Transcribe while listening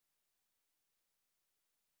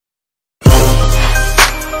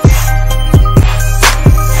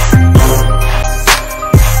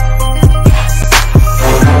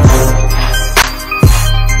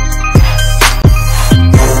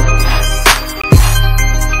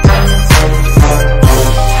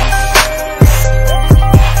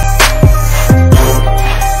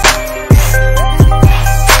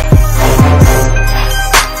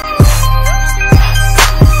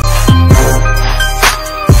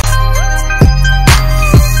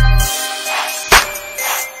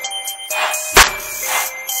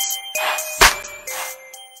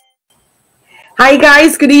Hi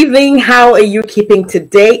guys, good evening. How are you keeping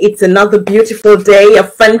today? It's another beautiful day, a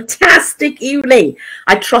fantastic evening.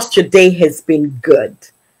 I trust your day has been good.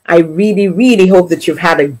 I really, really hope that you've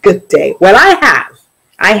had a good day. Well, I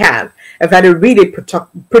have. I've had a really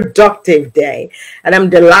productive day, and I'm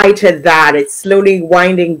delighted that it's slowly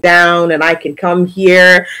winding down and I can come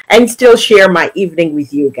here and still share my evening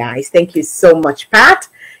with you guys. Thank you so much, Pat.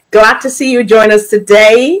 Glad to see you join us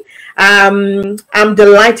today. I'm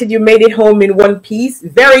delighted you made it home in one piece.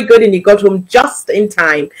 Very good, and you got home just in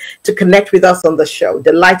time to connect with us on the show.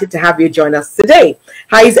 Delighted to have you join us today.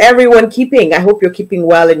 How is everyone keeping? I hope you're keeping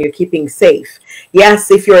well and you're keeping safe.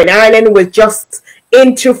 Yes, if you're in Ireland, we're just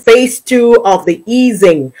into phase 2 of the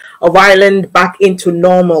easing of Ireland back into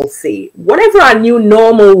normalcy. Whatever our new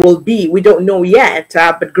normal will be, we don't know yet,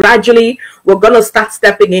 but gradually we're going to start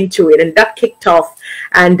stepping into it, and that kicked off.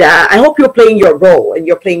 And I hope you're playing your role and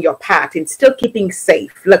you're playing your part in still keeping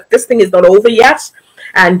safe. Look, this thing is not over yet,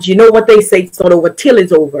 and you know what they say, it's not over till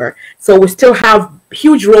it's over. So we still have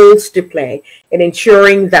huge roles to play in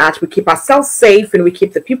ensuring that we keep ourselves safe and we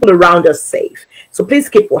keep the people around us safe. So please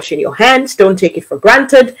keep washing your hands. Don't take it for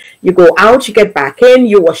granted. You go out, you get back in,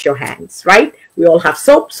 you wash your hands, right? We all have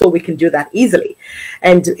soap, so we can do that easily.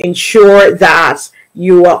 And ensure that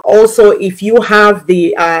you are also, if you have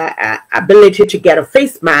the ability to get a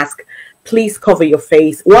face mask, please cover your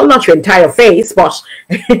face. Well, not your entire face, but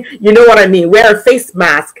you know what I mean. Wear a face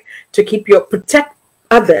mask to protect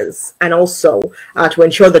others, and also to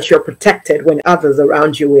ensure that you're protected when others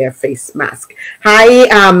around you wear face mask. Hi,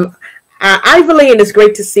 Ivoline, it's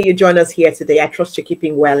great to see you join us here today. I trust you're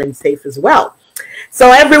keeping well and safe as well.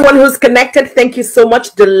 So everyone who's connected, thank you so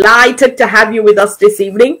much. Delighted to have you with us this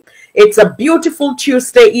evening. It's a beautiful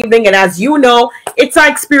Tuesday evening, and as you know, it's our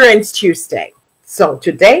Experience Tuesday. So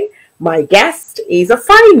today, my guest is a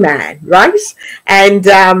fine man, right? And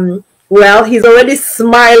well, he's already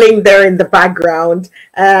smiling there in the background.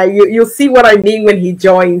 You'll see what I mean when he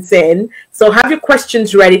joins in. So have your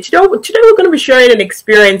questions ready. Today we're going to be sharing an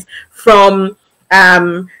experience from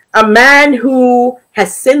a man who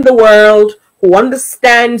has seen the world, who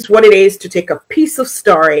understands what it is to take a piece of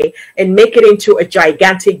story and make it into a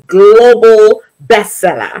gigantic global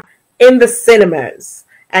bestseller in the cinemas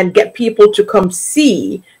and get people to come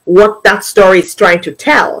see what that story is trying to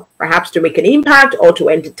tell, perhaps to make an impact or to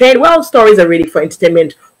entertain. Well, stories are really for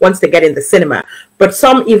entertainment once they get in the cinema, but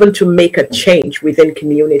some even to make a change within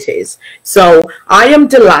communities. So I am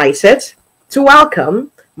delighted to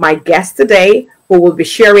welcome my guest today, who will be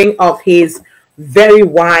sharing of his very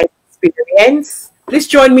wide experience. Please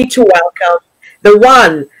join me to welcome the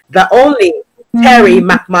one, the only, Terry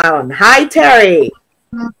McMahon. Hi, Terry.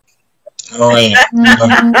 Oh, yeah.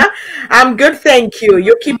 I'm good, thank you.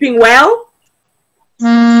 You're keeping well?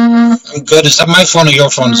 I'm good. Is that my phone or your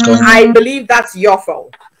phone is going? I believe that's your phone.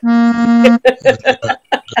 About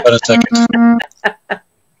a second.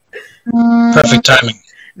 Perfect timing.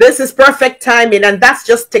 This is perfect timing, and that's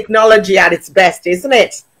just technology at its best, isn't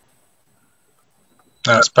it?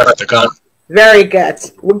 That's perfect. They're gone. Very good.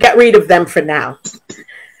 We'll get rid of them for now.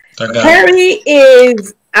 They're gone. Terry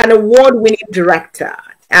is an award-winning director.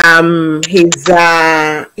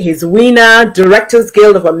 He's winner, Directors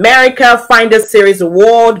Guild of America, Finder's Series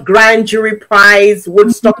Award, Grand Jury Prize,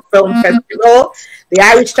 Woodstock Film Festival, the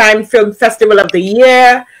Irish Time Film Festival of the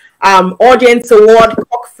Year, Audience Award,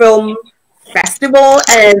 Cork Film Festival,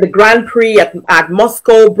 and the Grand Prix at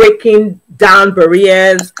Moscow, breaking down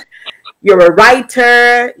barriers. You're a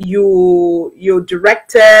writer. You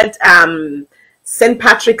directed St.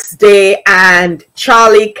 Patrick's Day and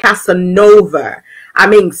Charlie Casanova. I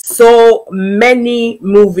mean, so many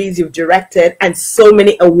movies you've directed and so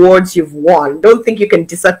many awards you've won. Don't think you can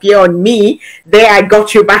disappear on me. There, I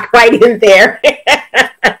got you back right in there.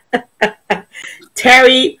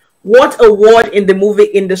 Terry, what award in the movie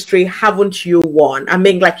industry haven't you won? I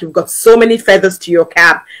mean, like, you've got so many feathers to your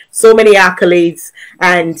cap, so many accolades,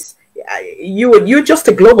 and you're just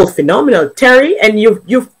a global phenomenon, Terry. And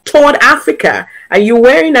you've toured Africa, and you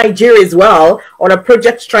were in Nigeria as well on a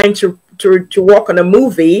project trying to work on a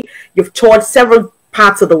movie. You've toured several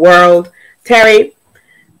parts of the world. Terry,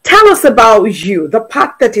 tell us about you, the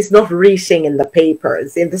part that is not reaching in the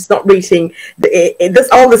papers, and it's not reaching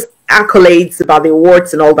all this accolades about the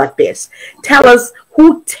awards and all that bit. Tell us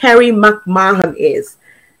who Terry McMahon is.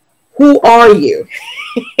 Who are you?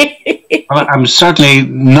 I'm certainly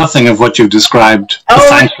nothing of what you've described. Oh.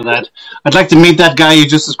 Thanks for that. I'd like to meet that guy you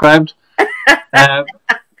just described.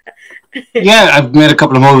 Yeah, I've made a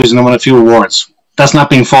couple of movies and I won a few awards. That's not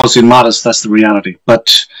being false and modest, that's the reality.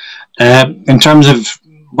 But in terms of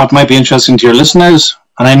what might be interesting to your listeners,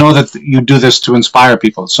 and I know that you do this to inspire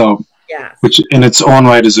people, so Yes. which in its own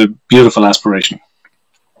right is a beautiful aspiration.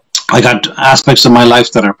 I got aspects of my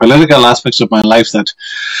life that are political, aspects of my life that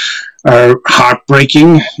are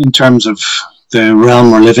heartbreaking in terms of the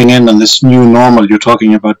realm we're living in and this new normal you're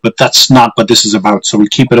talking about, but that's not what this is about. So we'll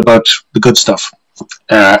keep it about the good stuff.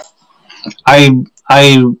 How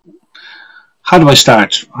do I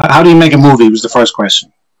start? How do you make a movie was the first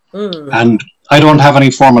question. And I don't have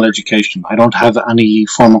any formal education. I don't have any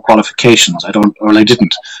formal qualifications. I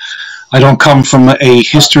didn't. I don't come from a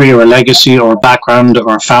history or a legacy or a background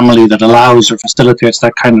or a family that allows or facilitates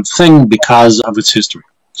that kind of thing because of its history.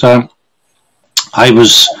 So I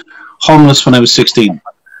was homeless when I was 16.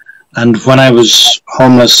 And when I was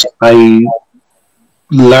homeless, I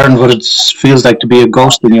learned what it feels like to be a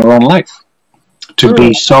ghost in your own life. To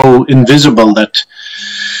be so invisible that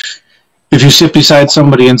if you sit beside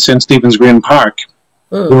somebody in St. Stephen's Green Park,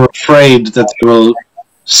 you're afraid that they will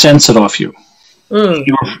sense it off you.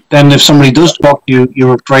 Then if somebody does talk to you,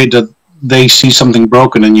 you're afraid that they see something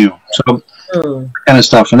broken in you. So kind of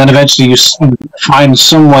stuff. And then eventually you find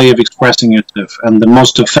some way of expressing yourself. And the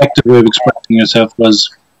most effective way of expressing yourself was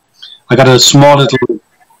I got a small little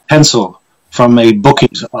pencil from a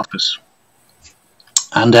bookie's office.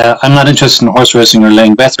 And I'm not interested in horse racing or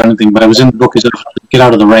laying bets or anything, but I was in the bookie's office to get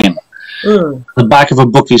out of the rain. The back of a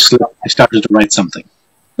bookie slip, I started to write something.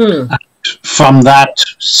 And from that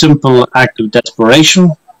simple act of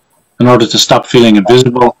desperation, in order to stop feeling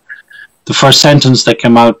invisible, the first sentence that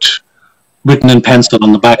came out, written in pencil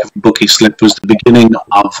on the back of a bookie slip, was the beginning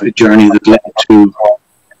of a journey that led to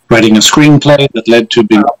writing a screenplay, that led to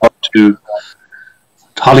being brought to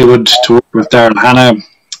Hollywood to work with Daryl Hannah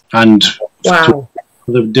and to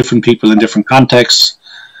other different people in different contexts.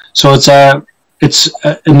 So it's an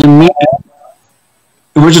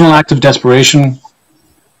original act of desperation.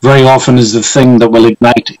 Very often is the thing that will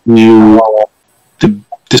ignite in you the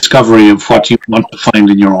discovery of what you want to find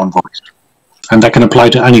in your own voice. And that can apply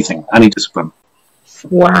to anything, any discipline.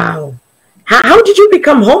 Wow. How did you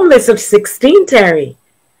become homeless at 16, Terry?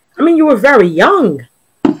 I mean, you were very young.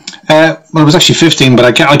 Well, I was actually 15,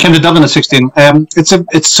 but I came to Dublin at 16.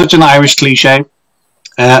 It's such an Irish cliche.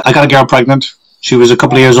 I got a girl pregnant. She was a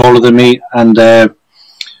couple of years older than me, and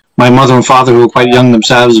my mother and father, who were quite young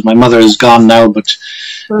themselves, my mother is gone now, but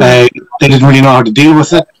they didn't really know how to deal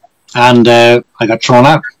with it, and I got thrown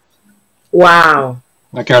out. Wow.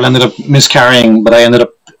 My girl ended up miscarrying, but I ended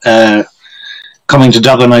up coming to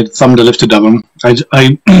Dublin. I thumbed a lift to Dublin.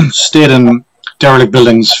 I stayed in derelict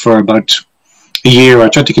buildings for about a year. I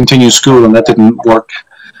tried to continue school, and that didn't work.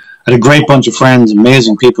 I had a great bunch of friends,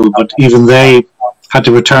 amazing people, but even they had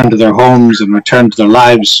to return to their homes and return to their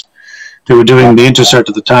lives. They were doing the intercert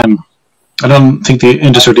at the time. I don't think the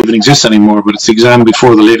intercert even exists anymore, but it's the exam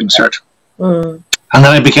before the leaving cert. And then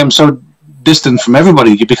I became so distant from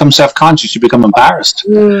everybody. You become self-conscious. You become embarrassed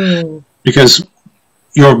because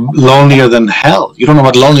you're lonelier than hell. You don't know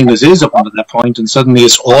what loneliness is up until that point, and suddenly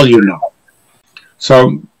it's all you know.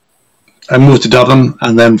 So I moved to Dublin,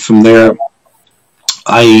 and then from there,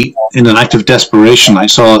 in an act of desperation, I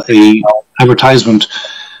saw a advertisement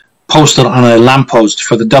posted on a lamppost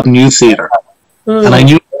for the Dublin Youth Theatre. And I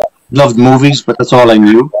knew I loved movies, but that's all I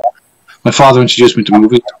knew. My father introduced me to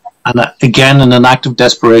movies. And again, in an act of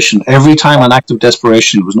desperation, every time an act of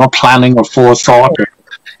desperation, there was no planning or forethought or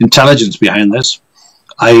intelligence behind this.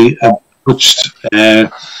 I approached,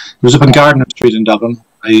 it was up in Gardiner Street in Dublin.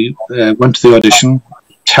 I went to the audition,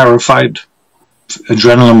 terrified.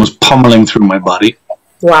 Adrenaline was pummeling through my body.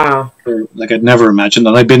 Wow. Like I'd never imagined.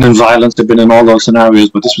 And I've been in violence, I've been in all those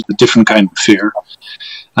scenarios, but this was a different kind of fear.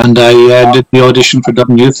 And I did the audition for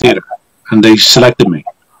Dublin Youth Theatre, and they selected me.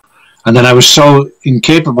 And then I was so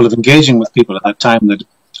incapable of engaging with people at that time that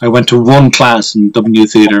I went to one class in Dublin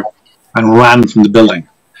Youth Theatre and ran from the building.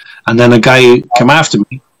 And then a guy came after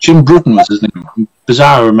me. Jim Bruton was his name.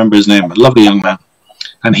 Bizarre, I remember his name. A lovely young man.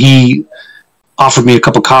 And he offered me a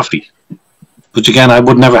cup of coffee. But again, I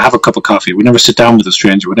would never have a cup of coffee. We'd never sit down with a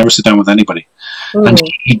stranger. We'd never sit down with anybody. And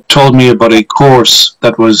he told me about a course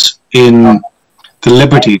that was in the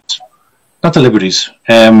Liberties. Not the Liberties.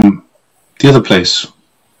 The other place.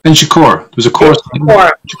 In Shakur. There was a course in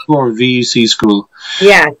Shakur VEC school.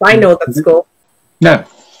 Yes, I know that school. Yeah.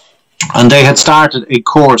 And they had started a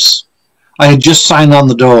course. I had just signed on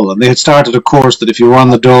the dole, and they had started a course that if you were on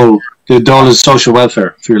the dole is social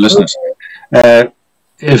welfare for your listeners.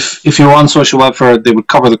 If you were on social welfare, they would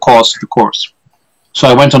cover the cost of the course. So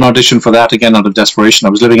I went on audition for that again out of desperation. I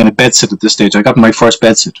was living in a bedsit at this stage. I got my first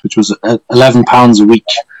bedsit, which was £11 a week.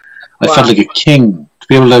 I felt like a king. To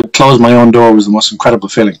be able to close my own door was the most incredible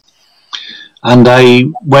feeling. And I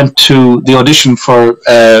went to the audition for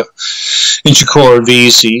Inchicore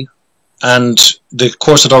VEC, and the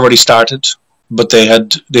course had already started, but they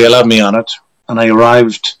allowed me on it, and I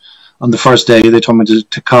arrived on the first day. They told me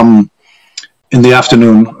to come in the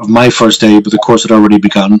afternoon of my first day, but the course had already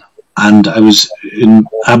begun, and I was in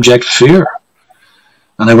abject fear.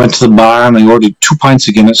 And I went to the bar and I ordered 2 pints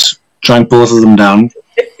of Guinness, drank both of them down,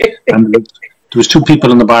 and there was 2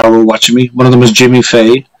 people in the bar who were watching me. One of them was Jimmy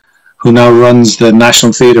Fay, who now runs the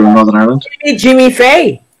National Theatre in Northern Ireland. Jimmy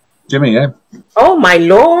Fay? Jimmy, yeah. Oh, my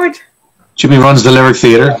Lord. Jimmy runs the Lyric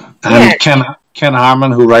Theatre. And yeah. Ken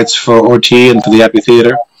Harmon, who writes for RT and for the Abbey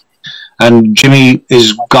Theatre. And Jimmy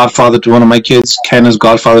is godfather to one of my kids. Ken is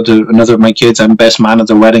godfather to another of my kids. I'm best man at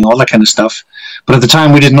their wedding, all that kind of stuff. But at the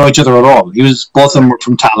time, we didn't know each other at all. Both of them were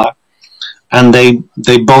from Tala. And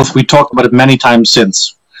we talked about it many times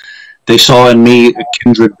since. They saw in me a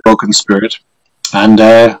kindred broken spirit. And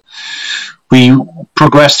we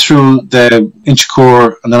progressed through the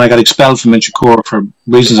Inchicore, and then I got expelled from Inchicore for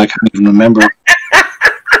reasons I can't even remember.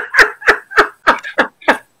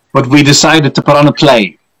 But we decided to put on a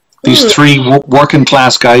play. These 3 working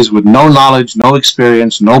class guys with no knowledge, no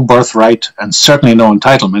experience, no birthright, and certainly no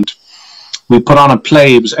entitlement. We put on a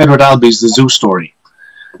play. It was Edward Albee's The Zoo Story.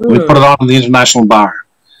 We put it on in the International Bar.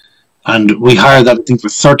 And we hired that, I think, for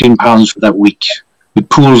 £13 for that week. We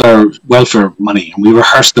pooled our welfare money, and we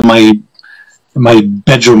rehearsed in my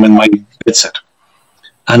bedroom in my bedsit.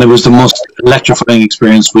 And it was the most electrifying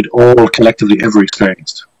experience we'd all collectively ever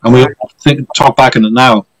experienced. And we talk back on it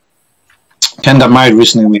now. Ken got married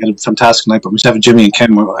recently, and we had a fantastic night. But myself and Jimmy and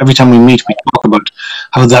Ken, every time we meet, we talk about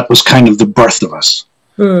how that was kind of the birth of us.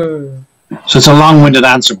 So it's a long-winded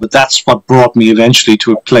answer, but that's what brought me eventually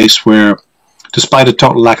to a place where, despite a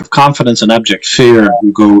total lack of confidence and abject fear,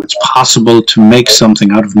 you go, it's possible to make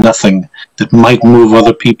something out of nothing that might move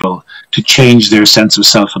other people to change their sense of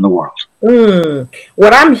self in the world.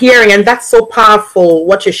 What I'm hearing, and that's so powerful,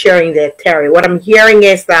 what you're sharing there, Terry, what I'm hearing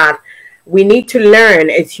is that we need to learn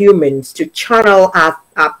as humans to channel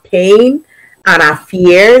our pain and our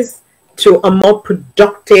fears to a more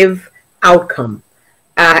productive outcome.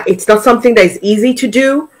 It's not something that is easy to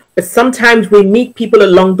do, but sometimes we meet people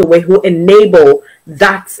along the way who enable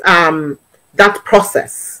that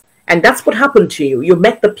process. And that's what happened to you. You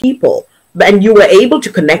met the people, and you were able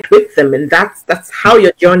to connect with them, and that's how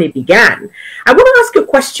your journey began. I want to ask you a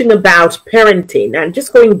question about parenting, and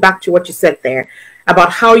just going back to what you said there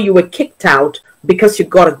about how you were kicked out because you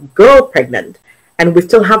got a girl pregnant, and we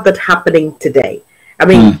still have that happening today. I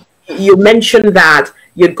mean, you mentioned that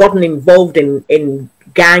you'd gotten involved in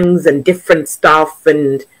gangs and different stuff,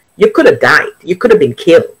 and you could have died. You could have been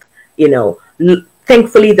killed,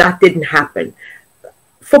 Thankfully, that didn't happen.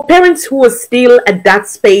 For parents who are still at that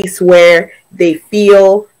space where they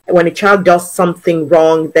feel when a child does something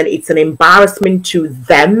wrong, then it's an embarrassment to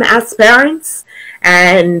them as parents,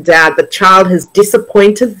 and the child has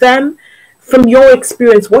disappointed them. From your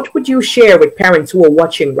experience, what would you share with parents who are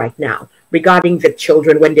watching right now regarding their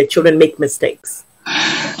children when their children make mistakes?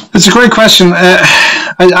 It's a great question.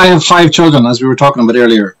 I have 5 children, as we were talking about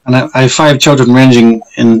earlier, and I have 5 children ranging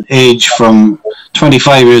in age from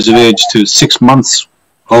 25 years of age to 6 months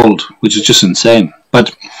old, which is just insane.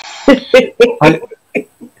 But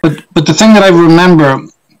but the thing that I remember,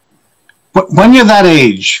 when you're that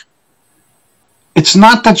age, it's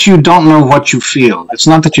not that you don't know what you feel. It's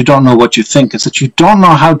not that you don't know what you think. It's that you don't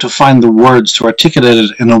know how to find the words to articulate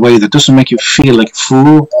it in a way that doesn't make you feel like a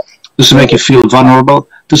fool, doesn't make you feel vulnerable,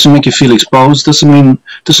 doesn't make you feel exposed,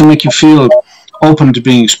 doesn't make you feel open to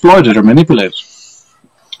being exploited or manipulated.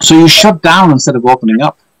 So you shut down instead of opening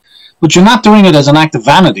up. But you're not doing it as an act of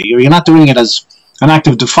vanity, or you're not doing it as an act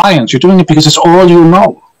of defiance. You're doing it because it's all you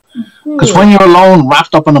know. Because when you're alone,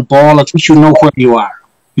 wrapped up in a ball, at least you know where you are.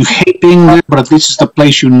 You hate being there, but at least it's the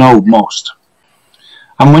place you know most.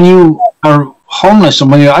 And when you are homeless,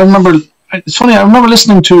 and it's funny, I remember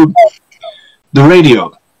listening to the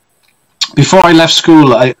radio. Before I left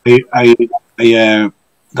school, I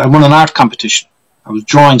won an art competition. I was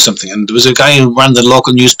drawing something, and there was a guy who ran the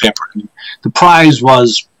local newspaper. And the prize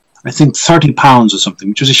was, I think, £30 or something,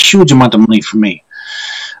 which was a huge amount of money for me.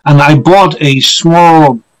 And I bought a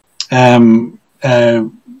small, they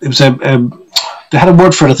had a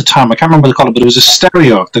word for it at the time. I can't remember what they called it, but it was a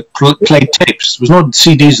stereo that played tapes. There was no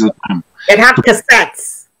CDs at the time. It had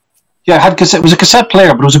cassettes. Yeah, it had cassette. It was a cassette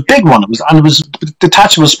player, but it was a big one. It was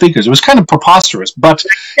detachable speakers. It was kind of preposterous, but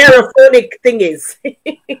stereophonic thingies.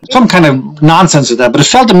 Some kind of nonsense of that. But it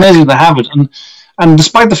felt amazing to have it, and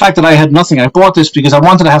despite the fact that I had nothing, I bought this because I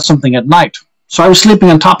wanted to have something at night. So I was sleeping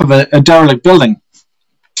on top of a derelict building,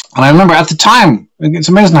 and I remember at the time, it's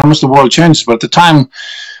amazing how much the world changed. But at the time,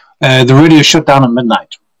 the radio shut down at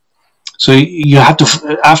midnight. So you had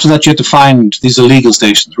to, after that, you had to find these illegal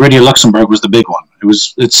stations. Radio Luxembourg was the big one.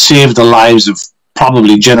 It saved the lives of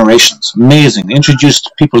probably generations. Amazing. It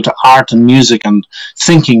introduced people to art and music and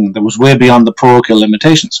thinking that was way beyond the parochial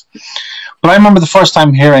limitations. But I remember the first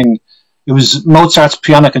time hearing, it was Mozart's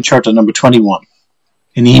Piano Concerto number 21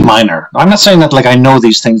 in E minor. I'm not saying that like I know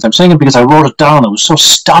these things. I'm saying it because I wrote it down. I was so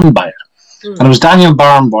stunned by it. And it was Daniel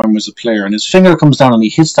Barenboim was the player, and his finger comes down and he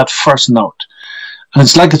hits that first note. And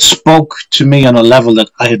it's like it spoke to me on a level that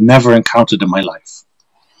I had never encountered in my life.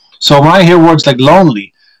 So when I hear words like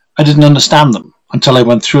lonely, I didn't understand them until I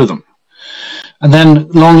went through them. And then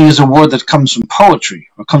lonely is a word that comes from poetry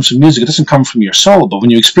or comes from music. It doesn't come from your soul, but when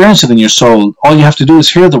you experience it in your soul, all you have to do is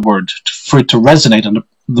hear the word for it to resonate on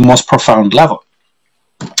the most profound level.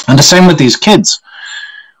 And the same with these kids.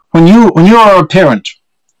 When you are a parent,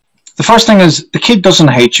 the first thing is the kid doesn't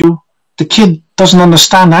hate you. The kid doesn't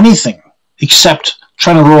understand anything except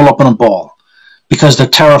trying to roll up in a ball because they're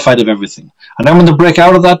terrified of everything. And then when they break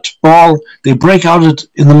out of that ball, they break out of it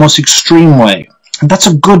in the most extreme way. And that's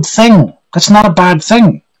a good thing. That's not a bad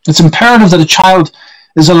thing. It's imperative that a child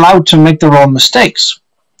is allowed to make their own mistakes.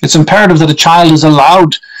 It's imperative that a child is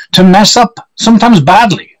allowed to mess up, sometimes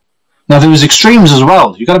badly. Now, there's extremes as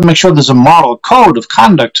well. You've got to make sure there's a moral code of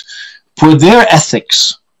conduct where their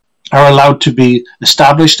ethics are allowed to be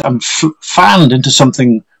established and fanned into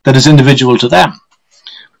something that is individual to them.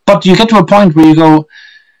 But you get to a point where you go,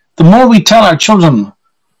 the more we tell our children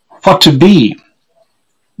what to be,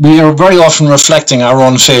 we are very often reflecting our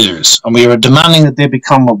own failures, and we are demanding that they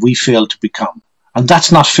become what we failed to become. And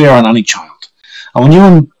that's not fair on any child. And when you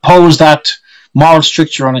impose that moral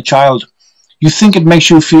stricture on a child, you think it makes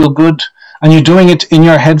you feel good, and you're doing it in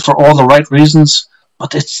your head for all the right reasons,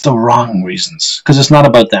 but it's the wrong reasons, because it's not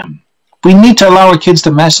about them. We need to allow our kids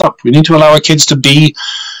to mess up. We need to allow our kids to be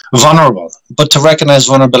vulnerable, but to recognize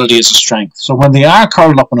vulnerability as a strength. So when they are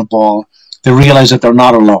curled up in a ball, they realize that they're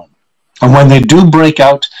not alone. And when they do break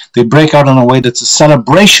out, they break out in a way that's a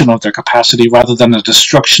celebration of their capacity rather than a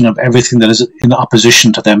destruction of everything that is in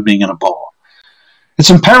opposition to them being in a ball.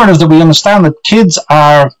 It's imperative that we understand that kids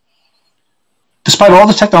are, despite all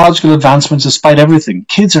the technological advancements, despite everything,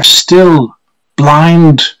 kids are still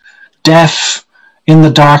blind, deaf, in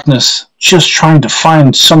the darkness, just trying to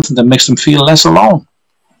find something that makes them feel less alone.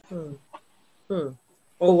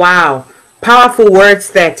 Oh, wow. Powerful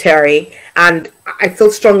words there, Terry. And I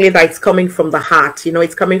feel strongly that it's coming from the heart. You know,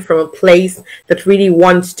 it's coming from a place that really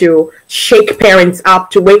wants to shake parents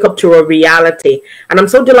up, to wake up to a reality. And I'm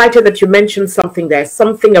so delighted that you mentioned something there,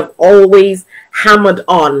 something I've always hammered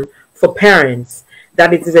on for parents,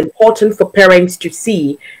 that it is important for parents to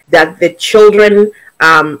see that the children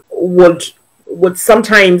would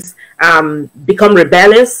sometimes become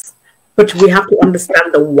rebellious, but we have to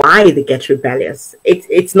understand the why they get rebellious.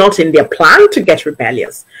 It's not in their plan to get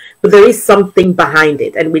rebellious, but there is something behind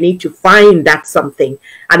it, and we need to find that something.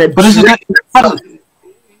 And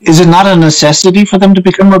is it not a necessity for them to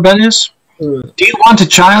become rebellious? Do you want a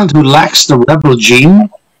child who lacks the rebel gene?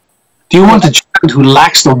 Do you want a child who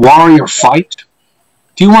lacks the warrior fight?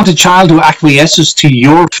 Do you want a child who acquiesces to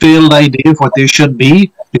your failed idea of what they should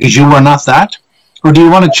be because you were not that? Or do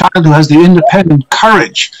you want a child who has the independent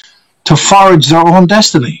courage to forge their own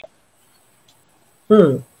destiny?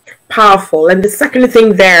 Powerful. And the second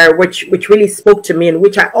thing there, which really spoke to me and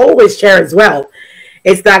which I always share as well,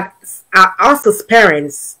 is that us as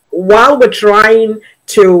parents, while we're trying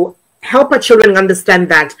to help our children understand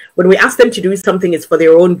that when we ask them to do something, it's for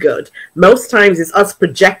their own good, most times it's us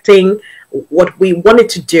projecting what we wanted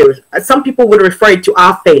to do. Some people would refer it to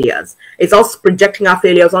our failures. It's us projecting our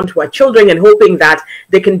failures onto our children and hoping that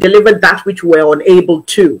they can deliver that which we're unable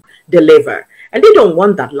to deliver. And they don't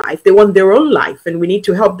want that life. They want their own life, and we need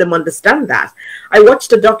to help them understand that. I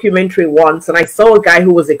watched a documentary once, and I saw a guy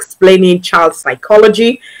who was explaining child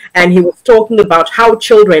psychology, and he was talking about how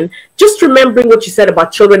children, just remembering what you said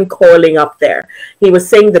about children coiling up there. He was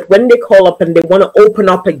saying that when they call up and they want to open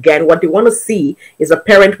up again, what they want to see is a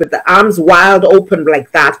parent with the arms wide open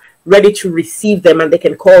like that, ready to receive them, and they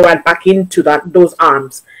can call right back into those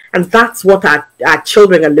arms. And that's what our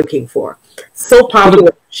children are looking for. So powerful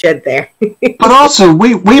shed there. But also,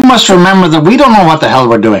 we must remember that we don't know what the hell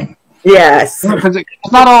we're doing. Yes.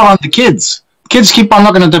 It's not all on the kids. Kids keep on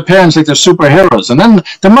looking at their parents like they're superheroes. And then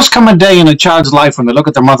there must come a day in a child's life when they look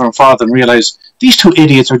at their mother and father and realize these two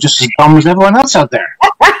idiots are just as dumb as everyone else out there.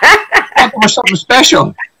 We're something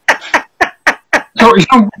special. So,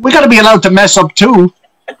 we got to be allowed to mess up too.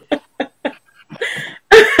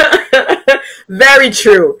 Very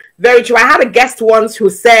true. Very true. I had a guest once who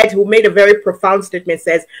made a very profound statement,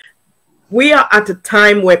 says, we are at a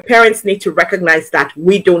time where parents need to recognize that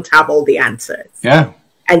we don't have all the answers. Yeah.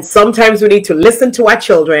 And sometimes we need to listen to our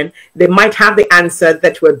children. They might have the answer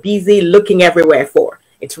that we're busy looking everywhere for.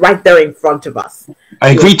 It's right there in front of us.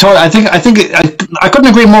 I agree totally. I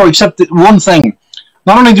couldn't agree more, except that one thing.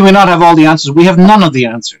 Not only do we not have all the answers, we have none of the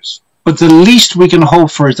answers. But the least we can hope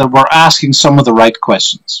for is that we're asking some of the right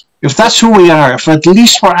questions. If that's who we are, if at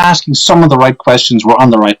least we're asking some of the right questions, we're on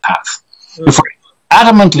the right path. If we're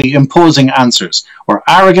adamantly imposing answers, we're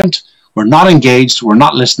arrogant, we're not engaged, we're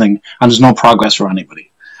not listening, and there's no progress for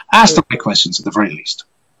anybody. Ask the right questions at the very least.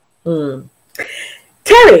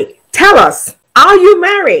 Terry, tell us, are you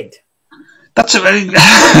married? That's a very...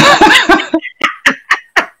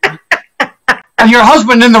 And your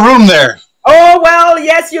husband in the room there. Oh, well,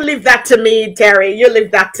 yes, you leave that to me, Terry. You leave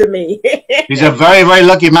that to me. He's a very, very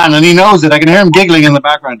lucky man, and he knows it. I can hear him giggling in the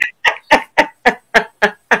background.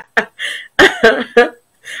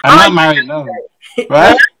 I'm not married, no.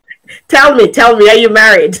 Right? Tell me, are you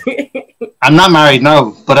married? I'm not married,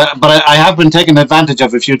 no. But I have been taken advantage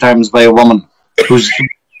of a few times by a woman who's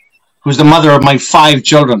the mother of my 5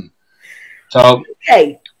 children. So...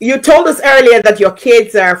 Okay. You told us earlier that your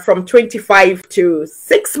kids are from 25 to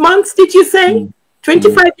 6 months, did you say?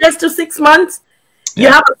 25 years to 6 months? Yeah.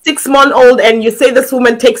 You have a 6-month-old and you say this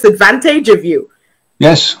woman takes advantage of you.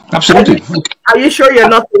 Yes, absolutely. Are you sure you're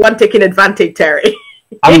not the one taking advantage, Terry?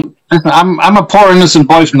 I'm a poor innocent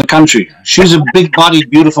boy from the country. She's a big-bodied,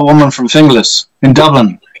 beautiful woman from Finglas in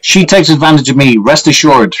Dublin. She takes advantage of me, rest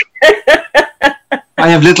assured. I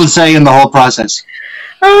have little say in the whole process.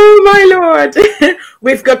 Oh, my Lord.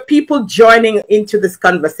 We've got people joining into this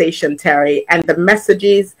conversation, Terry, and the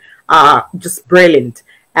messages are just brilliant.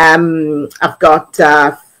 I've got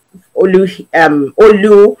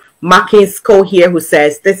Olu Makinsko here who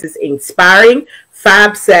says, this is inspiring.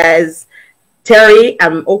 Fab says, Terry,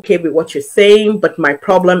 I'm okay with what you're saying, but my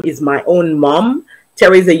problem is my own mom.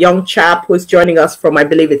 Terry's a young chap who's joining us from, I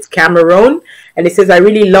believe it's Cameroon. And he says, I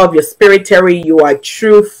really love your spirit, Terry. You are a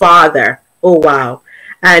true father. Oh, wow.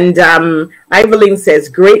 And Evelyn says,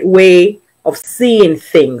 great way of seeing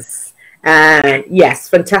things. Yes,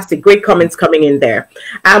 fantastic. Great comments coming in there.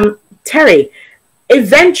 Terry,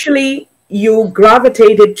 eventually you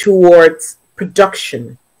gravitated towards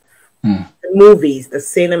production. The movies, the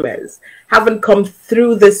cinemas. Haven't come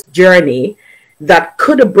through this journey that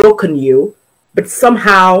could have broken you, but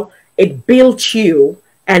somehow it built you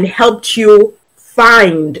and helped you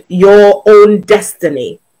find your own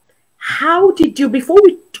destiny. How did you, before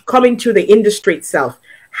we come into the industry itself,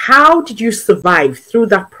 how did you survive through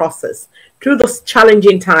that process, through those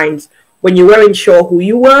challenging times when you weren't sure who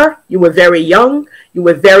you were very young, you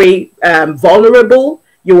were very vulnerable,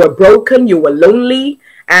 you were broken, you were lonely,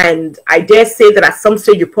 and I dare say that at some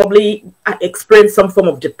stage you probably experienced some form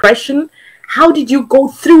of depression. How did you go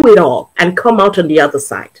through it all and come out on the other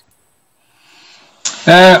side?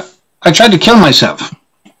 I tried to kill myself.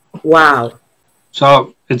 Wow.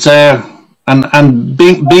 So it's and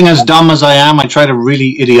being as dumb as I am, I tried a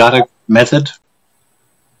really idiotic method.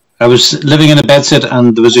 I was living in a bedsit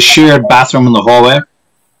and there was a shared bathroom in the hallway,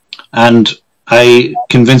 and I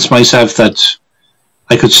convinced myself that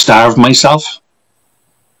I could starve myself.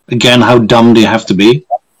 Again, how dumb do you have to be?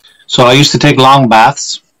 So I used to take long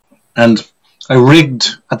baths, and I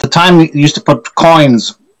rigged, at the time you used to put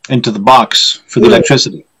coins into the box for the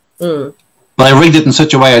electricity. But I rigged it in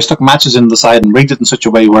such a way, I stuck matches in the side and rigged it in such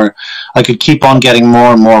a way where I could keep on getting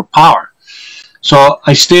more and more power. So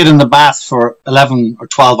I stayed in the bath for 11 or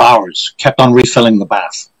 12 hours, kept on refilling the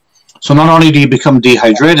bath. So not only do you become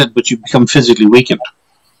dehydrated, but you become physically weakened.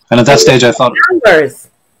 And at that stage I thought... 11 hours.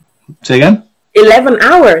 Say again? 11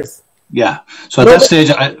 hours. Yeah. So at that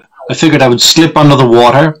stage I figured I would slip under the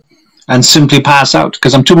water and simply pass out,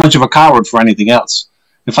 because I'm too much of a coward for anything else.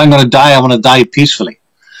 If I'm going to die, I want to die peacefully.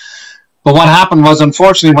 But what happened was,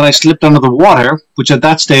 unfortunately, when I slipped under the water, which at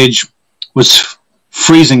that stage was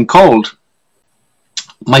freezing cold,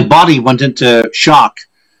 my body went into shock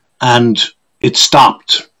and it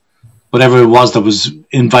stopped whatever it was that was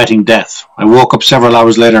inviting death. I woke up several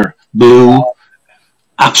hours later, blue,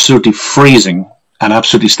 absolutely freezing and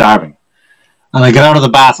absolutely starving. And I got out of the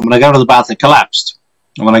bath, and when I got out of the bath, I collapsed.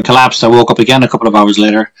 And when I collapsed, I woke up again a couple of hours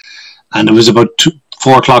later, and it was about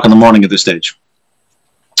 4 o'clock in the morning at this stage.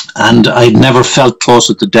 And I'd never felt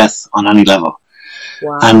closer to death on any level.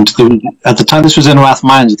 Wow. And at the time, this was in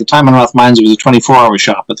Rathmines. At the time in Rathmines, it was a 24-hour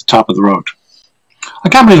shop at the top of the road. I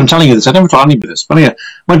can't believe I'm telling you this. I never told anybody this. But anyway,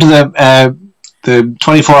 went to the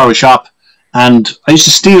 24-hour shop, and I used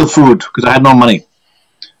to steal food because I had no money.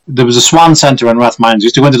 there was a Swan Centre in Rathmines. I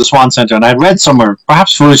used to go into the Swan Centre, and I read somewhere,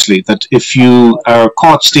 perhaps foolishly, that if you are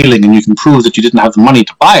caught stealing and you can prove that you didn't have the money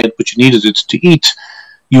to buy it, but you needed it to eat,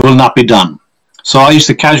 you will not be done. So I used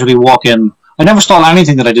to casually walk in. I never stole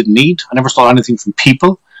anything that I didn't need. I never stole anything from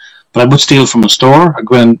people, but I would steal from a store. I'd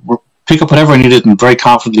go in, pick up whatever I needed, and very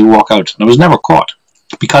confidently walk out. And I was never caught,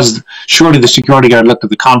 because surely the security guard looked at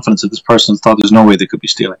the confidence of this person and thought there's no way they could be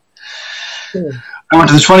stealing. I went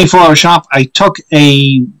to the 24-hour shop. I took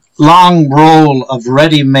a long roll of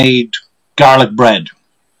ready-made garlic bread,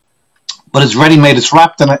 but it's ready-made. It's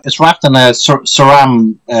wrapped in a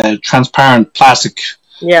saran transparent plastic,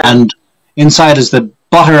 and inside is the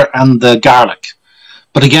butter and the garlic.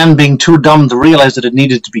 But again, being too dumb to realize that it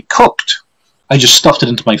needed to be cooked, I just stuffed it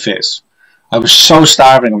into my face. I was so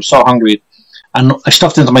starving. I was so hungry. And I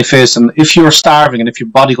stuffed it into my face. And if you're starving and if your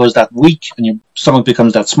body goes that weak and your stomach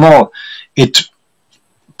becomes that small, it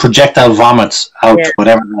projectile vomits out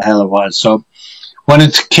whatever the hell it was. So when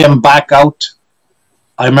it came back out,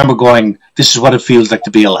 I remember going, this is what it feels like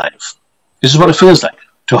to be alive. This is what it feels like,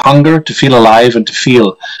 to hunger, to feel alive, and to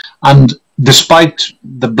feel. And despite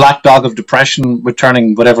the black dog of depression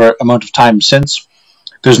returning whatever amount of time since,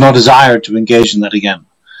 there's no desire to engage in that again.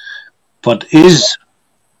 But is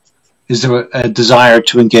there a desire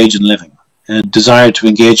to engage in living, a desire to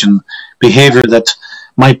engage in behavior that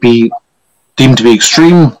might be deemed to be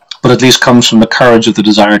extreme, but at least comes from the courage of the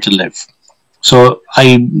desire to live? So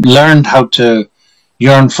I learned how to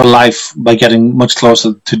yearn for life by getting much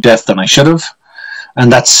closer to death than I should have.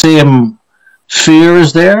 And that same fear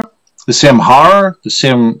is there, the same horror, the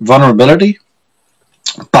same vulnerability,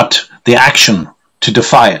 but the action to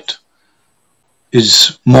defy it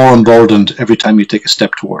is more emboldened every time you take a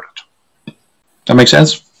step toward it. That makes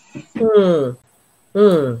sense? Oh,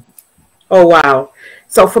 wow.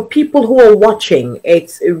 So for people who are watching,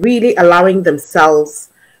 it's really allowing themselves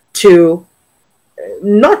to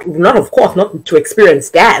not of course, not to experience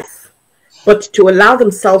death, but to allow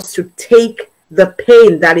themselves to take the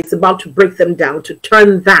pain that is about to break them down, to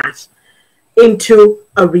turn that into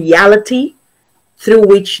a reality through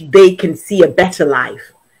which they can see a better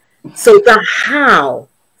life. So the how,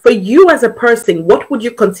 for you as a person, what would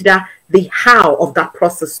you consider the how of that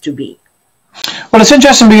process to be? Well, it's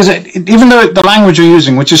interesting because even though the language you're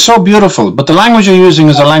using, which is so beautiful, but the language you're using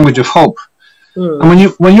is a language of hope.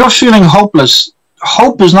 And when you're feeling hopeless,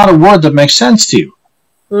 hope is not a word that makes sense to you.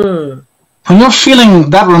 When you're feeling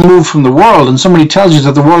that removed from the world and somebody tells you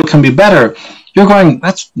that the world can be better, you're going,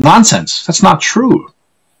 that's nonsense. That's not true.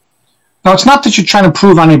 Now, it's not that you're trying to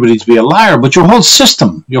prove anybody to be a liar, but your whole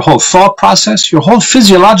system, your whole thought process, your whole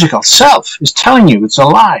physiological self is telling you it's a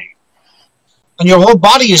lie. And your whole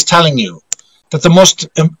body is telling you that the most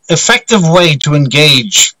effective way to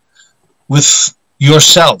engage with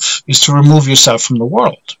yourself is to remove yourself from the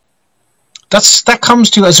world. That comes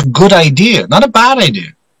to you as a good idea, not a bad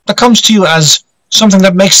idea. That comes to you as something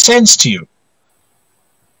that makes sense to you.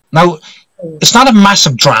 Now, it's not a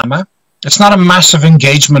massive drama. It's not a massive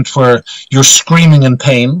engagement where you're screaming in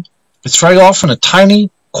pain. It's very often a tiny,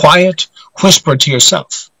 quiet whisper to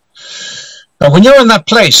yourself. Now, when you're in that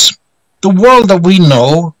place, the world that we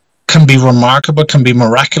know can be remarkable, can be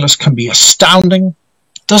miraculous, can be astounding,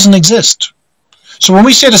 doesn't exist. So when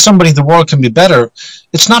we say to somebody the world can be better,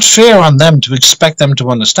 it's not fair on them to expect them to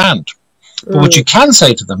understand. But what you can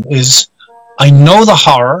say to them is, I know the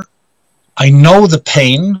horror, I know the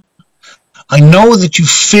pain, I know that you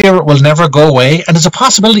fear it will never go away, and there's a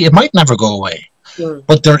possibility it might never go away.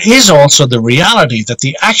 But there is also the reality that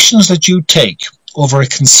the actions that you take over a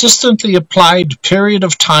consistently applied period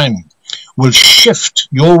of time will shift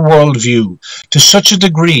your worldview to such a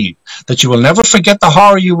degree that you will never forget the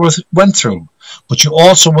horror you went through, but you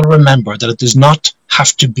also will remember that it does not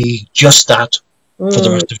have to be just that for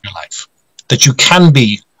the rest of your life. That you can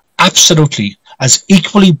be absolutely as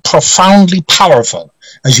equally profoundly powerful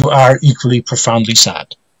as you are equally profoundly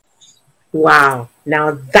sad. Wow.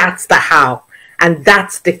 Now that's the how. And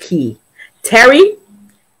that's the key. Terry,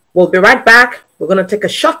 we'll be right back. We're going to take a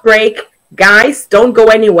short break. Guys, don't go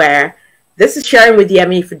anywhere. This is Sharing with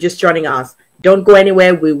Yemi for just joining us. Don't go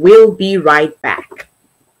anywhere. We will be right back.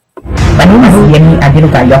 My name is Yemi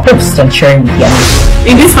Adenuga, your host on Sharing with Yemi.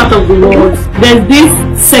 In this part of the world, there's this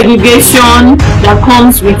segregation that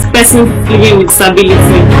comes with persons living with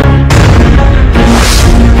disability.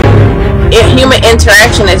 If human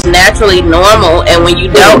interaction is naturally normal, and when you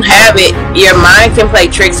don't have it, your mind can play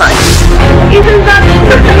tricks on you.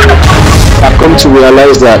 I've come to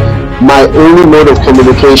realize that my only mode of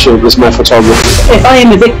communication is my photography. If I am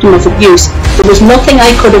a victim of abuse, there was nothing I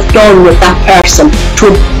could have done with that person to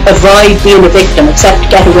avoid being a victim except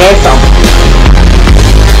get away from.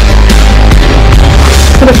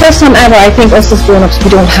 the first time ever, I think us as grown-ups, we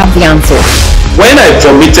don't have the answers. When I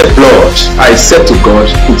vomited blood, I said to God,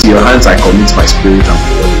 into your hands I commit my spirit and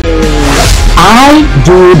body. I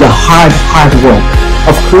do the hard work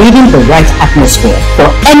of creating the right atmosphere for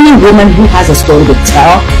any woman who has a story to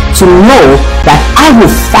tell to know that I will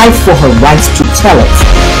fight for her rights to tell it.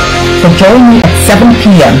 So join me at 7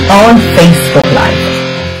 p.m. on Facebook Live.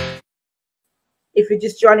 If you're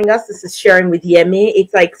just joining us, this is Sharing with Yemi.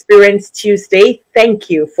 It's our Experience Tuesday. Thank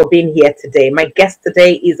you for being here today. My guest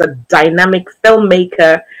today is a dynamic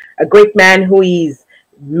filmmaker, a great man who is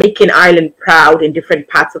making Ireland proud in different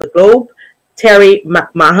parts of the globe, Terry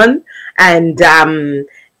McMahon. And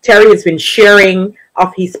Terry has been sharing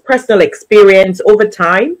of his personal experience over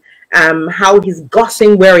time, how he's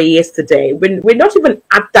gotten where he is today. We're not even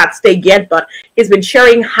at that stage yet, but he's been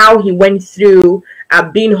sharing how he went through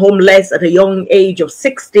being homeless at a young age of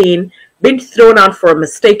 16, being thrown out for a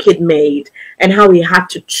mistake he'd made, and how he had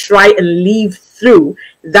to try and live through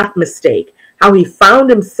that mistake, how he found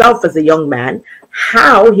himself as a young man,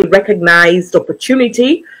 how he recognized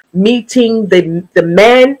opportunity, meeting the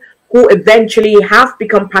men who eventually have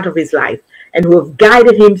become part of his life and who have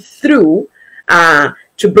guided him through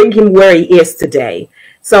to bring him where he is today.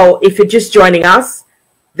 So if you're just joining us,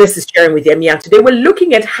 this is Sharing with Yemi. Today we're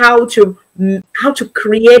looking at how to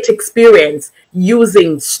create experience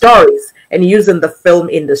using stories and using the film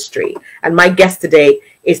industry. And my guest today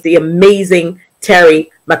is the amazing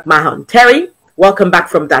Terry McMahon. Terry, welcome back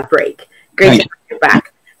from that break. Great to have you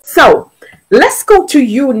back. So let's go to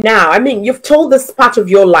you now. I mean, you've told this part of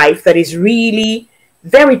your life that is really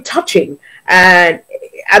very touching. And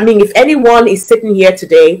I mean, if anyone is sitting here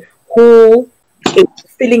today who is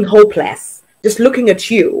feeling hopeless, just looking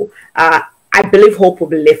at you, I believe hope will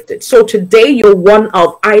be lifted. So today you're one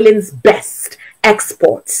of Ireland's best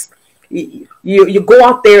exports. You go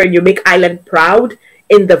out there and you make Ireland proud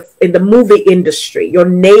in the movie industry. Your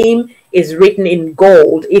name is written in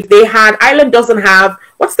gold. If they had, Ireland doesn't have,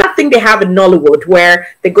 what's that thing they have in Nollywood where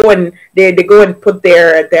they go and put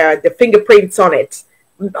their fingerprints on it?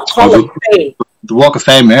 Hall of Fame. The Walk of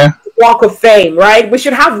Fame, yeah. Walk of Fame, right? We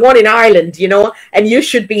should have one in Ireland, and you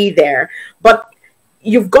should be there. But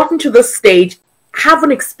you've gotten to this stage,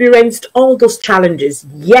 haven't experienced all those challenges,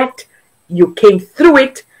 yet you came through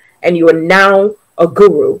it and you are now a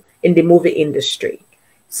guru in the movie industry.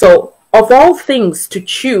 So of all things to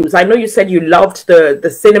choose, I know you said you loved the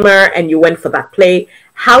cinema and you went for that play.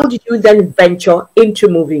 How did you then venture into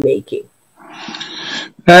movie making?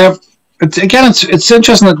 It's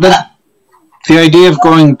interesting that the idea of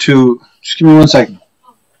going to, just give me 1 second.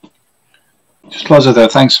 Just close it there,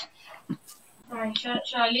 thanks. Alright, shall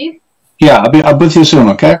I leave? Yeah, I'll be with you soon,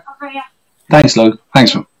 okay? Okay, yeah. Thanks, Lou.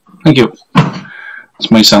 Thanks. Thank you.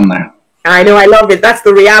 That's my son there. I know, I love it. That's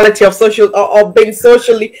the reality of being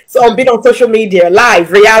on social media,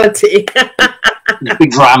 live reality. There's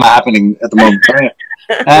big drama happening at the moment.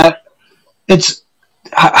 It's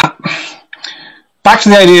back to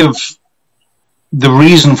the idea of the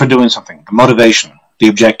reason for doing something, the motivation, the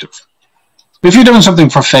objective. If you're doing something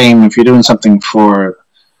for fame, if you're doing something for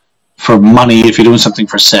money, if you're doing something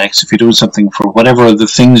for sex, if you're doing something for whatever the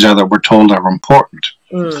things are that we're told are important,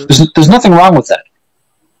 there's nothing wrong with that.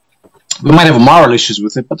 We might have moral issues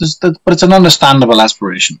with it, but it's an understandable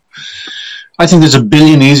aspiration. I think there's a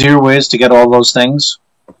billion easier ways to get all those things,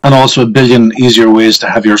 and also a billion easier ways to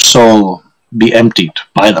have your soul be emptied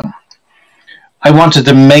by them. I wanted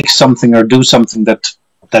to make something or do something that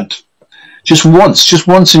just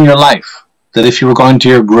once in your life, that if you were going to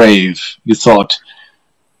your grave, you thought,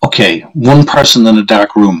 okay, one person in a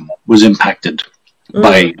dark room was impacted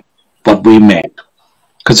by what we made.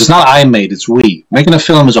 Because it's not I made, it's we. Making a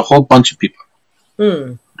film is a whole bunch of people.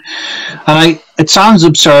 And it sounds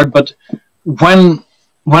absurd, but when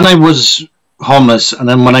I was homeless and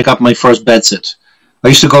then when I got my first bedsit, I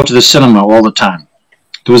used to go to the cinema all the time.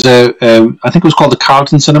 There was I think it was called the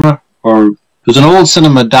Carlton Cinema, or it was an old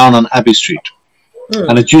cinema down on Abbey Street.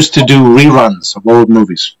 And it used to do reruns of old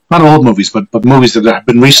movies. Not old movies, but movies that have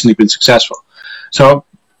recently been successful. So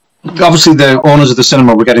obviously the owners of the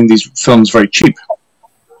cinema were getting these films very cheap.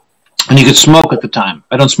 And you could smoke at the time.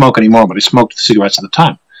 I don't smoke anymore, but I smoked cigarettes at the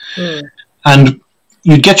time. And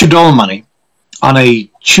you'd get your dole money on a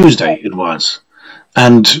Tuesday, it was.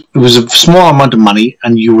 And it was a small amount of money,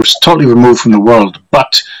 and you were totally removed from the world.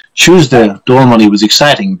 But Tuesday dole money was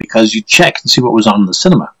exciting because you check and see what was on in the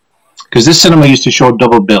cinema. Because this cinema used to show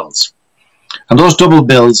double bills. And those double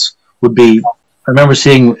bills would be, I remember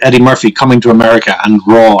seeing Eddie Murphy coming to America and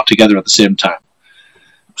Raw together at the same time.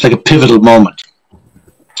 It was like a pivotal moment.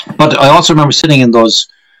 But I also remember sitting in those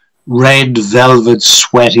red velvet,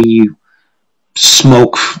 sweaty,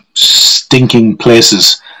 smoke, stinking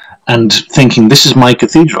places, and thinking, this is my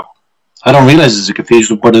cathedral. I don't realize it's a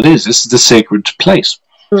cathedral, but it is. This is the sacred place.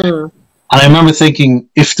 And I remember thinking,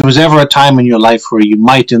 if there was ever a time in your life where you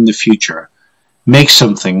might in the future make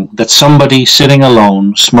something that somebody sitting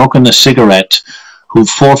alone, smoking a cigarette, who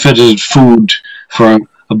forfeited food for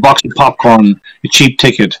a box of popcorn, a cheap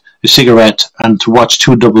ticket, a cigarette, and to watch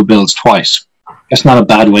 2 double bills twice. That's not a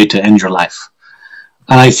bad way to end your life.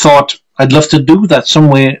 And I thought, I'd love to do that some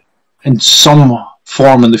way, in some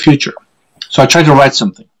form in the future. So I tried to write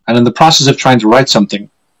something. And in the process of trying to write something,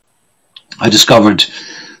 I discovered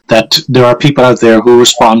that there are people out there who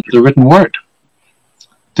respond to the written word.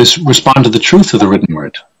 They respond to the truth of the written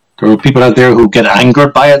word. There are people out there who get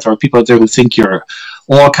angered by it. There are people out there who think you're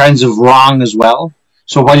all kinds of wrong as well.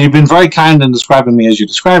 So while you've been very kind in describing me as you're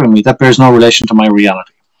describing me, that bears no relation to my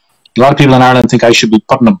reality. A lot of people in Ireland think I should be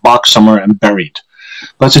put in a box somewhere and buried.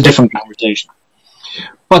 But it's a different conversation.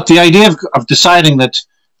 But the idea of deciding that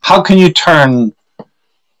how can you turn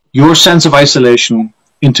your sense of isolation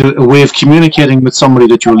into a way of communicating with somebody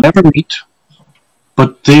that you'll never meet,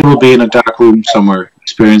 but they will be in a dark room somewhere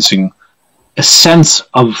experiencing a sense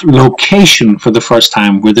of location for the first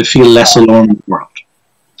time where they feel less alone in the world.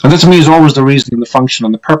 And that to me is always the reason and the function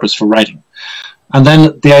and the purpose for writing. And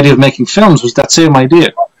then the idea of making films was that same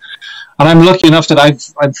idea. And I'm lucky enough that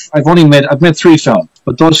I've made 3 films,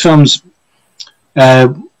 but those films,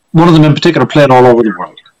 one of them in particular played all over the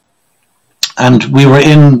world. And we were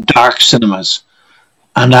in dark cinemas,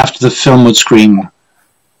 and after the film would screen,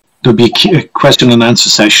 there'd be a question and answer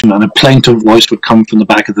session, and a plaintive voice would come from the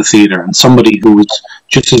back of the theatre, and somebody who was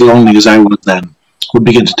just as lonely as I was then would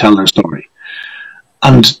begin to tell their story.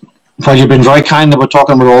 And while you've been very kind about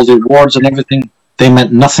talking about all the awards and everything, they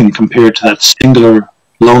meant nothing compared to that singular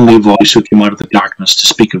lonely voice who came out of the darkness to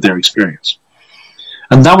speak of their experience.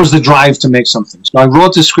 And that was the drive to make something. So I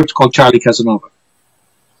wrote this script called Charlie Casanova.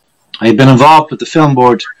 I had been involved with the film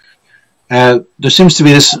board. There seems to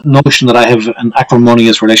be this notion that I have an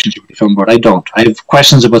acrimonious relationship with the film board. I don't. I have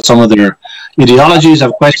questions about some of their ideologies. I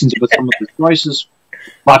have questions about some of their choices.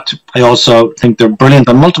 But I also think they're brilliant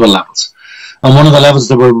on multiple levels. And one of the levels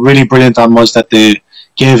that were really brilliant on was that they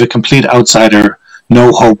gave a complete outsider,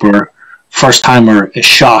 no-hoper, first-timer a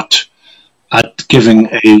shot at giving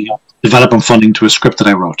a development funding to a script that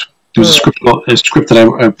I wrote. It was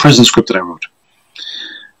a prison script that I wrote.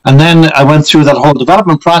 And then I went through that whole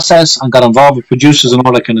development process and got involved with producers and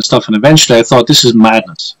all that kind of stuff. And eventually I thought, this is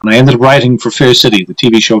madness. And I ended up writing for Fair City, the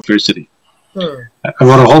TV show Fair City. I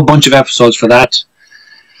wrote a whole bunch of episodes for that.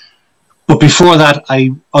 But before that,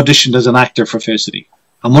 I auditioned as an actor for Fair City.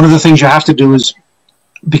 And one of the things you have to do is,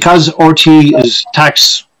 because RT is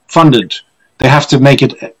tax funded, they have to make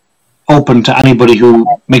it open to anybody who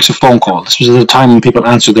makes a phone call. This was at a time when people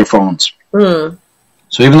answered their phones. So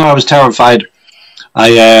even though I was terrified,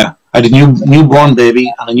 I had a newborn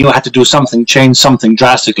baby, and I knew I had to do something, change something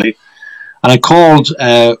drastically. And I called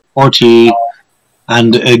RTE,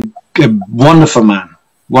 and a wonderful man,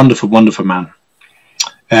 wonderful man,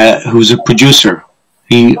 who's a producer.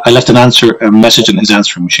 I left a message in his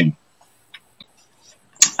answering machine.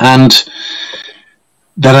 And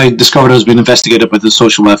then I discovered I was being investigated by the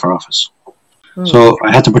social welfare office. So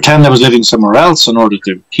I had to pretend I was living somewhere else in order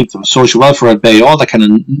to keep the social welfare at bay, all that kind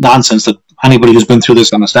of nonsense that anybody who's been through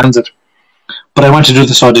this understands it. But I went to do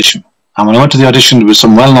this audition. And when I went to the audition, there were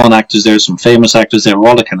some well-known actors there, some famous actors there,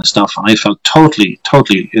 all that kind of stuff. And I felt totally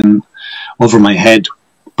in over my head.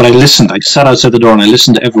 But I listened. I sat outside the door and I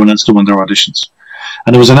listened to everyone else doing their auditions.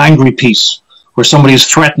 And there was an angry piece where somebody is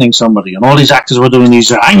threatening somebody, and all these actors were doing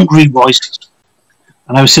these angry voices.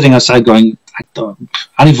 And I was sitting outside going,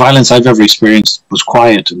 any violence I've ever experienced was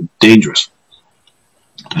quiet and dangerous.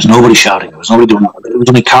 There was nobody shouting. There was nobody doing it. It was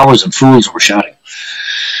only cowards and fools who were shouting.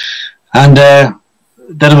 And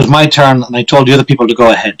then it was my turn, and I told the other people to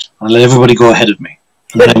go ahead. I let everybody go ahead of me.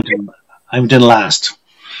 And I did last.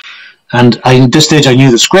 And at this stage, I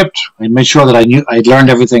knew the script. I made sure that I'd learned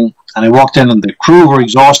everything. And I walked in, and the crew were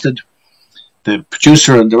exhausted. The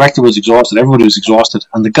producer and director was exhausted. Everybody was exhausted.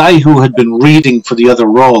 And the guy who had been reading for the other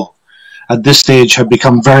role at this stage had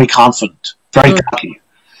become very confident, very cocky.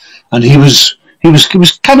 And he was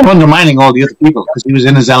kind of undermining all the other people because he was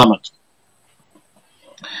in his element.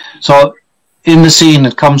 So in the scene,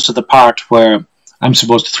 it comes to the part where I'm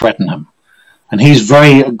supposed to threaten him. And he's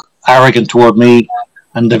very arrogant toward me.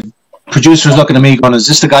 And the producer's looking at me going, is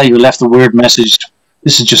this the guy who left the weird message?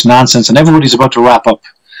 This is just nonsense. And everybody's about to wrap up.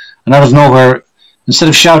 And out of nowhere, instead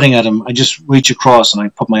of shouting at him, I just reach across and I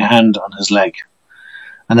put my hand on his leg.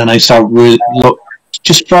 And then I start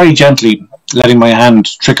just very gently letting my hand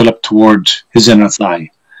trickle up toward his inner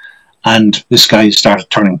thigh. And this guy started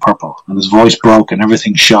turning purple, and his voice broke, and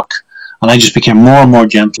everything shook. And I just became more and more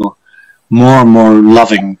gentle, more and more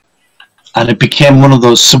loving. And it became one of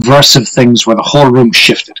those subversive things where the whole room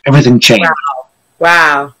shifted. Everything changed.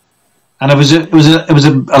 Wow. And it was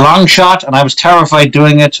a long shot, and I was terrified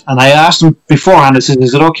doing it. And I asked him beforehand, I said,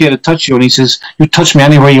 "Is it okay to touch you?" And he says, "You touch me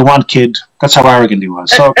anywhere you want, kid." That's how arrogant he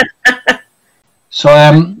was.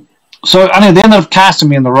 So anyway, they ended up casting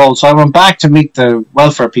me in the role. So I went back to meet the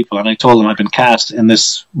welfare people, and I told them I'd been cast in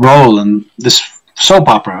this role in this soap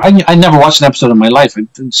opera. I never watched an episode in my life.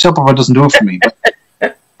 Soap opera doesn't do it for me.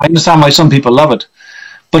 But I understand why some people love it.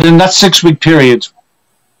 But in that 6-week period,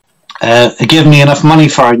 it gave me enough money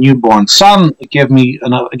for our newborn son. It gave me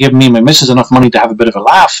and my missus enough money to have a bit of a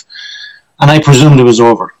laugh. And I presumed it was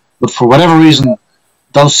over. But for whatever reason,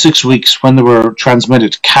 those 6 weeks, when they were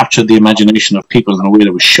transmitted, captured the imagination of people in a way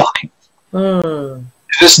that was shocking. To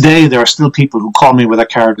this day, there are still people who call me with their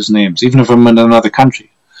characters' names, even if I'm in another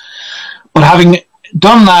country. But having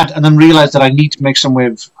done that and then realized that I need to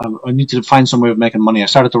find some way of making money, I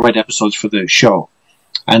started to write episodes for the show.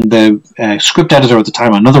 And the script editor at the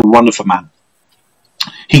time, another wonderful man,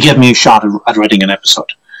 he gave me a shot at writing an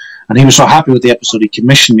episode. And he was so happy with the episode, he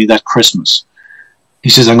commissioned me that Christmas. He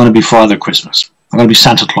says, "I'm going to be Father Christmas. I'm going to be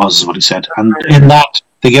Santa Claus," is what he said. And in that,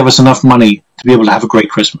 they gave us enough money to be able to have a great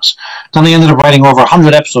Christmas. Then they ended up writing over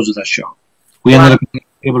 100 episodes of that show. We ended up being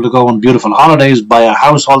able to go on beautiful holidays, buy a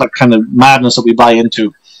house, all that kind of madness that we buy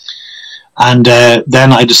into. And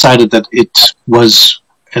then I decided that it was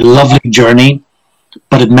a lovely journey,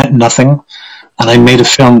 but it meant nothing. And I made a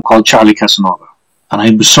film called Charlie Casanova. And I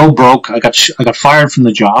was so broke, I got fired from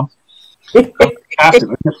the job. I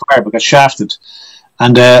got shafted.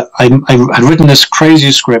 And I had written this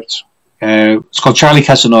crazy script. It's called Charlie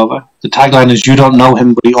Casanova. The tagline is, "You don't know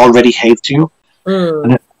him, but he already hates you."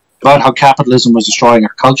 And it's about how capitalism was destroying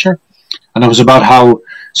our culture. And it was about how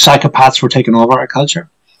psychopaths were taking over our culture.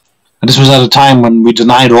 And this was at a time when we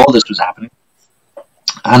denied all this was happening.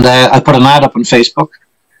 And I put an ad up on Facebook.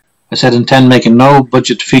 I said, "Intend making no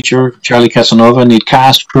budget feature, Charlie Casanova. Need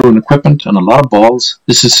cast, crew, and equipment, and a lot of balls.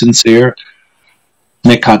 This is sincere.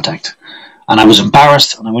 Make contact." And I was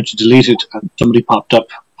embarrassed, and I went to delete it, and somebody popped up.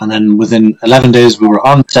 And then within 11 days, we were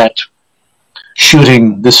on set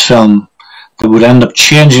shooting this film that would end up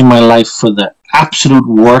changing my life for the absolute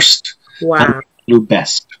worst and absolute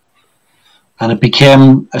best. And it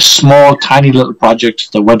became a small, tiny little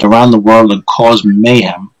project that went around the world and caused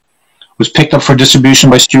mayhem. Was picked up for distribution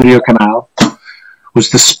by Studio Canal. Was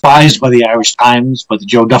despised by the Irish Times, by the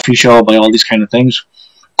Joe Duffy Show, by all these kind of things.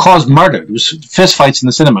 Caused murder. There was fist fights in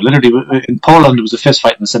the cinema. Literally, in Poland, there was a fist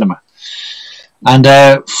fight in the cinema. And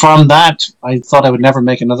from that, I thought I would never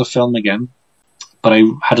make another film again. But I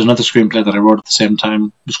had another screenplay that I wrote at the same time.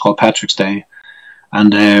 It was called Patrick's Day.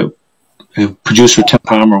 And producer Tim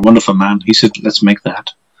Palmer, a wonderful man, he said, "Let's make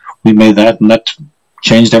that." We made that, and that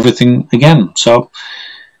changed everything again. So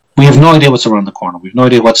we have no idea what's around the corner. We have no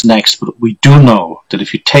idea what's next. But we do know that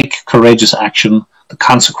if you take courageous action, the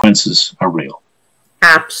consequences are real.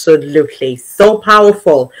 Absolutely. So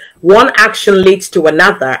powerful. One action leads to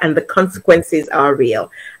another, and the consequences are real.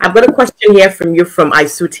 I've got a question here from you from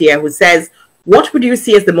Isutia, who says, "What would you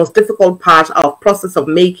see as the most difficult part of process of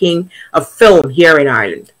making a film here in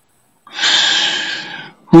Ireland?"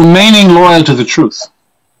 Remaining loyal to the truth.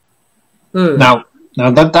 Now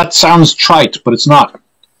that sounds trite, but it's not.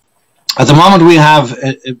 At the moment, we have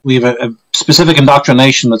a specific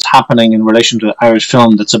indoctrination that's happening in relation to Irish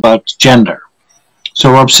film that's about gender. So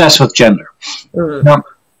we're obsessed with gender. Now,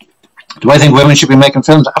 do I think women should be making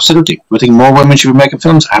films? Absolutely. Do I think more women should be making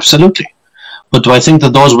films? Absolutely. But do I think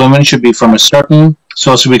that those women should be from a certain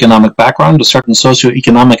socioeconomic background, a certain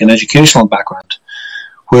socioeconomic and educational background,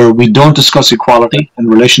 where we don't discuss equality in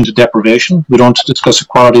relation to deprivation, we don't discuss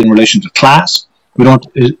equality in relation to class, we don't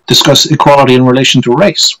discuss equality in relation to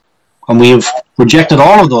race. And we have rejected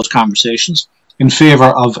all of those conversations in favor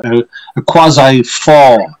of a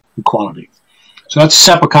quasi-fall equality. So that's a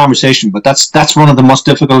separate conversation, but that's one of the most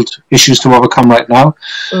difficult issues to overcome right now.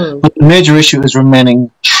 But the major issue is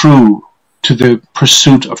remaining true to the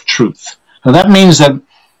pursuit of truth. Now that means that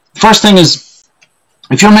the first thing is,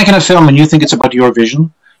 if you're making a film and you think it's about your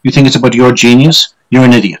vision, you think it's about your genius, you're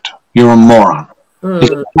an idiot. You're a moron.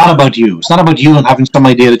 It's not about you. It's not about you and having some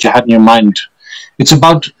idea that you had in your mind. It's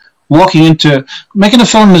about making a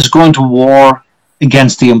film is going to war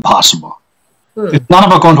against the impossible. It's not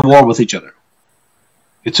about going to war with each other.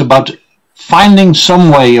 It's about finding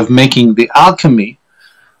some way of making the alchemy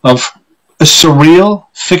of a surreal,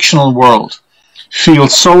 fictional world feel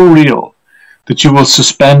so real that you will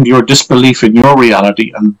suspend your disbelief in your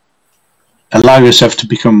reality and allow yourself to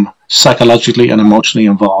become psychologically and emotionally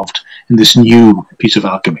involved in this new piece of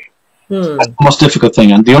alchemy. That's the most difficult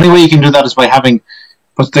thing. And the only way you can do that is by having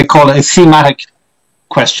what they call a thematic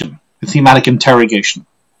question, a thematic interrogation.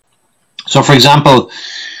 So, for example,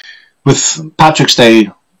 with Patrick's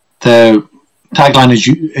Day, the tagline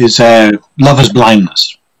is love is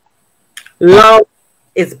blindness. Love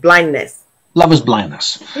is blindness. Love is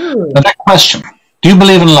blindness. The next question, do you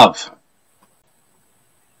believe in love?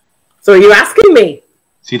 So you're asking me?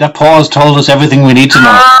 See, that pause told us everything we need to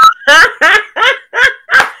know.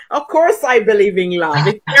 Of course I believe in love.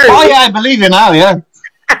 Oh yeah, I believe you now, yeah.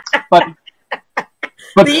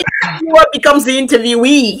 But the interviewer becomes the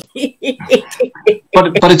interviewee.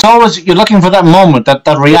 but it's always, you're looking for that moment,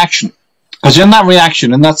 that reaction. Because in that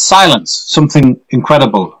reaction, in that silence, something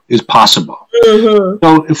incredible is possible.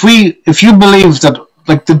 So if you believe that,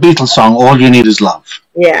 like the Beatles song, all you need is love.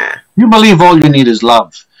 Yeah. You believe all you need is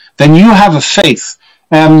love, then you have a faith.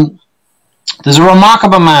 There's a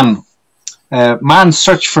remarkable man, Man's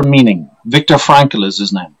Search for Meaning. Viktor Frankl is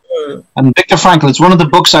his name. And Viktor Frankl, it's one of the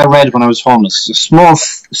books I read when I was homeless. It's a small,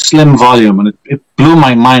 slim volume, and it blew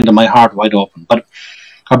my mind and my heart wide open. But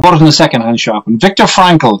I bought it in a second-hand shop. And Viktor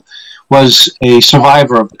Frankl was a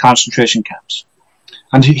survivor of the concentration camps.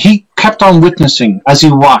 And he kept on witnessing as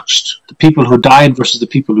he watched the people who died versus the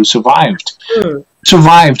people who survived.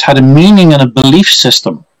 Survived had a meaning and a belief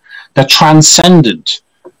system that transcended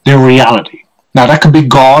their reality. Now, that could be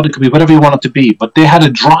God, it could be whatever you want it to be, but they had a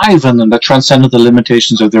drive in them that transcended the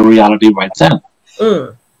limitations of their reality right then.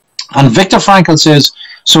 And Viktor Frankl says,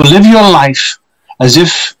 so live your life as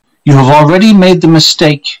if you have already made the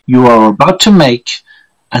mistake you are about to make,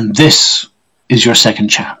 and this is your second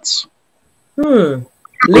chance. Live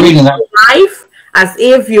your life as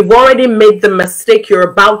if you've already made the mistake you're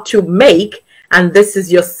about to make, and this is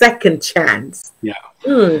your second chance. Yeah.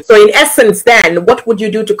 So in essence, then, what would you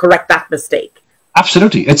do to correct that mistake?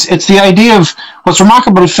 Absolutely. It's the idea of what's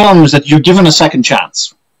remarkable in film is that you're given a second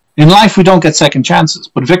chance. In life, we don't get second chances.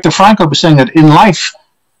 But Viktor Frankl was saying that in life,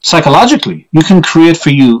 psychologically, you can create for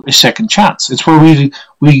you a second chance. It's where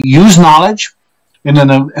we use knowledge in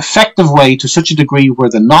an effective way to such a degree where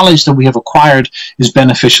the knowledge that we have acquired is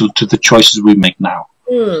beneficial to the choices we make now.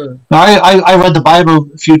 Now, I read the Bible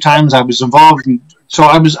a few times. I was involved in, so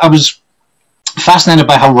I was fascinated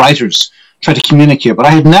by how writers try to communicate, but I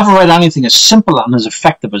had never read anything as simple and as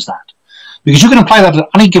effective as that. Because you can apply that to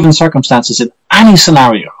any given circumstances in any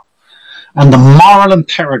scenario. And the moral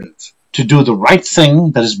imperative to do the right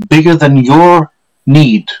thing that is bigger than your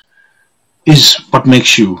need is what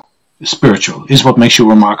makes you spiritual, is what makes you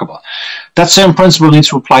remarkable. That same principle needs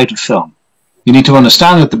to apply to film. You need to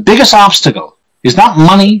understand that the biggest obstacle is not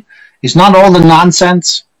money, is not all the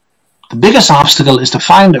nonsense. The biggest obstacle is to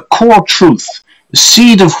find a core truth, the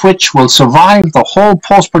seed of which will survive the whole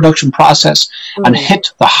post-production process and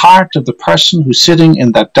hit the heart of the person who's sitting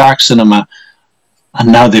in that dark cinema,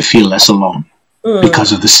 and now they feel less alone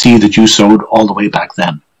because of the seed that you sowed all the way back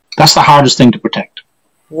then. That's the hardest thing to protect.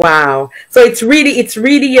 Wow. So it's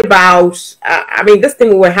really about, I mean, this thing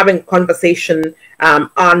we were having a conversation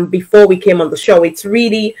on before we came on the show, it's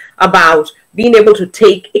really about being able to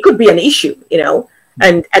take, it could be an issue, you know,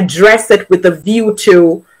 and address it with a view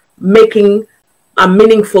to making a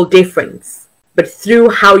meaningful difference, but through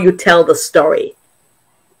how you tell the story.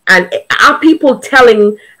 And are people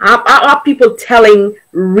telling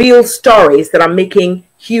real stories that are making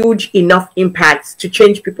huge enough impacts to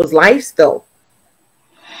change people's lives though?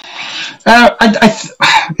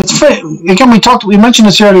 It's again, we mentioned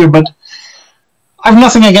this earlier, but I've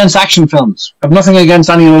nothing against action films. I've nothing against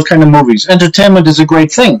any of those kind of movies. Entertainment is a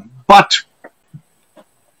great thing, but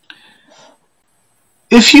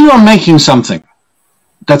if you are making something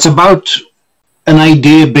that's about an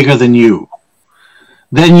idea bigger than you,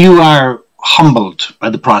 then you are humbled by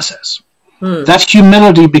the process. That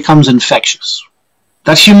humility becomes infectious.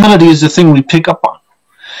 That humility is the thing we pick up on.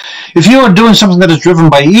 If you are doing something that is driven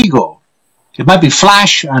by ego, it might be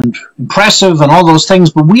flash and impressive and all those things,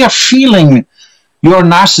 but we are feeling your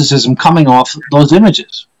narcissism coming off those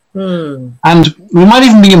images. And we might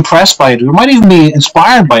even be impressed by it. We might even be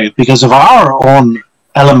inspired by it because of our own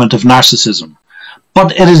element of narcissism.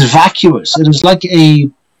 But it is vacuous. It is like a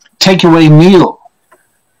takeaway meal.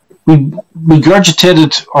 We regurgitate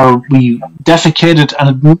it or we defecate it,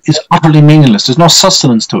 and it is utterly meaningless. There's no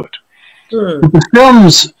sustenance to it. But the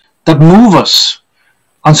films that move us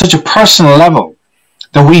on such a personal level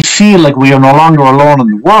that we feel like we are no longer alone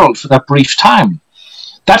in the world for that brief time,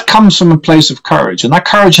 that comes from a place of courage. And that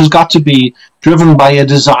courage has got to be driven by a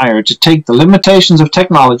desire to take the limitations of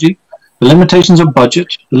technology, the limitations of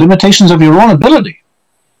budget, the limitations of your own ability,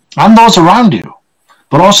 and those around you,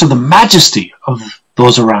 but also the majesty of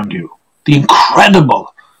those around you, the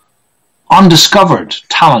incredible, undiscovered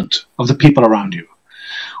talent of the people around you.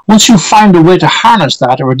 Once you find a way to harness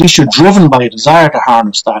that, or at least you're driven by a desire to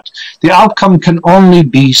harness that, the outcome can only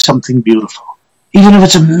be something beautiful. Even if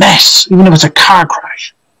it's a mess, even if it's a car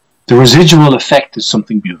crash, the residual effect is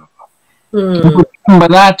something beautiful. By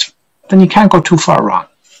that, then you can't go too far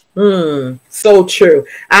wrong. So true.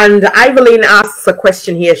 And Evelyn asks a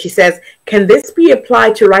question here. She says, can this be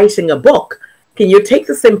applied to writing a book? Can you take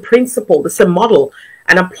the same principle, the same model,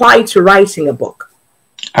 and apply it to writing a book?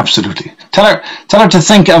 Absolutely. Tell her to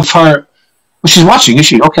think of her. Well, she's watching, is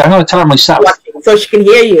she? Okay, I'm going to tell her myself. So she can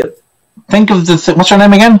hear you. Think of the what's her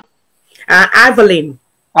name again? Evelyn.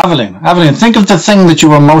 Evelyn, think of the thing that you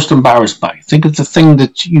were most embarrassed by. Think of the thing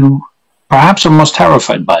that you perhaps are most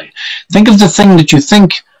terrified by. Think of the thing that you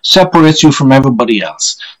think separates you from everybody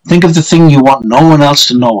else. Think of the thing you want no one else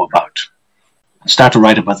to know about. And start to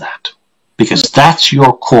write about that. Because that's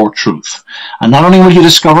your core truth. And not only will you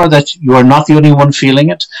discover that you are not the only one feeling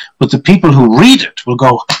it, but the people who read it will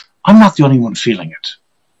go, I'm not the only one feeling it.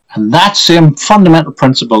 And that same fundamental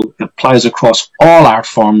principle applies across all art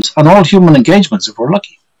forms and all human engagements if we're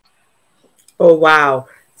lucky. Oh, wow.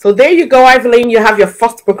 So there you go, Evelyn. You have your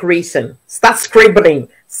first book written. Start scribbling.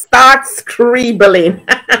 Start scribbling.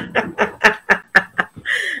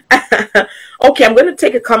 Okay, I'm going to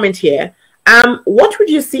take a comment here. What would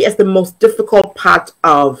you see as the most difficult part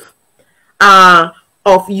of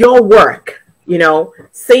your work? You know,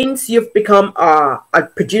 since you've become a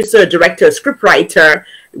producer, a director, a scriptwriter,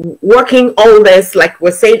 working all this, like we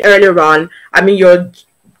were saying earlier on, I mean, you're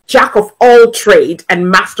jack of all trade and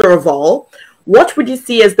master of all. What would you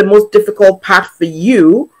see as the most difficult part for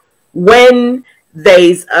you when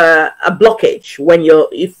there's a blockage, when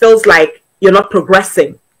it feels like you're not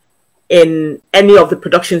progressing in any of the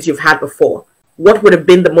productions you've had before? What would have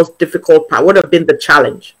been the most difficult part? What would have been the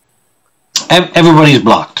challenge? Everybody's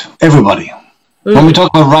blocked. Everybody. When we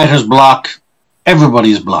talk about writer's block,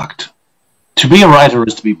 everybody's blocked. To be a writer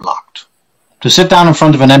is to be blocked. To sit down in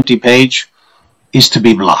front of an empty page is to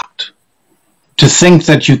be blocked. To think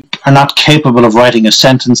that you are not capable of writing a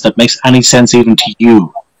sentence that makes any sense even to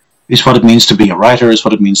you is what it means to be a writer, is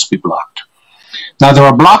what it means to be blocked. Now, there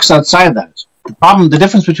are blocks outside that. The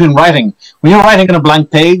difference between writing, when you're writing on a blank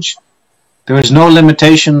page, there is no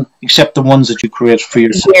limitation except the ones that you create for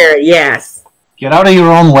yourself. Yes. Get out of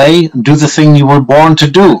your own way and do the thing you were born to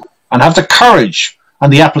do, and have the courage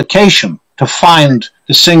and the application to find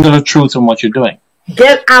the singular truth in what you're doing.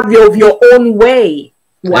 Get out of your own way.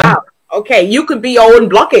 Wow. Yeah. Okay, you could be your own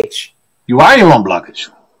blockage. You are your own blockage.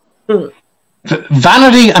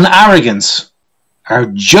 Vanity and arrogance are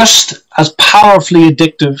just as powerfully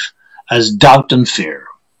addictive as doubt and fear.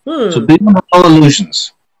 So be under no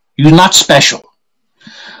illusions. You're not special.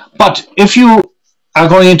 But if you are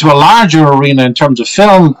going into a larger arena in terms of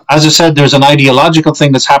film, as I said, there's an ideological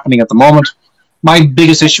thing that's happening at the moment. My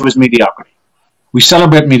biggest issue is mediocrity. We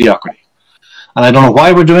celebrate mediocrity. And I don't know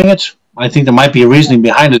why we're doing it. I think there might be a reasoning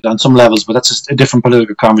behind it on some levels, but that's a different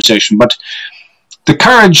political conversation. But the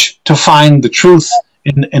courage to find the truth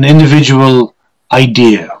in an individual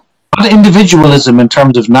idea, not individualism in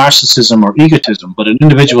terms of narcissism or egotism, but an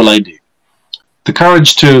individual idea. The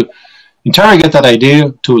courage to interrogate that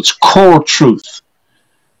idea to its core truth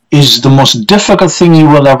is the most difficult thing you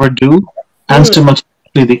will ever do, and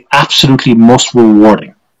simultaneously the absolutely most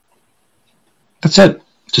rewarding. That's it.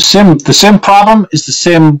 The same problem is the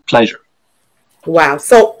same pleasure. Wow.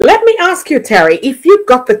 So let me ask you, Terry, if you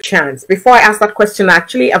got the chance, before I ask that question,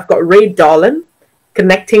 actually, I've got Ray Dolan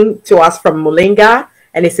connecting to us from Molinga,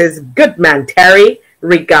 and he says, good man, Terry,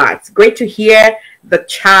 regards. Great to hear the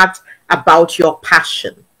chat about your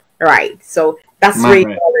passion. Right. So that's Ray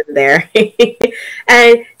Dolan there.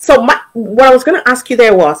 And so what I was going to ask you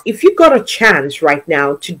there was, if you got a chance right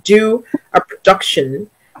now to do a production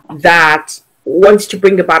that wants to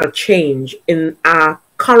bring about a change in our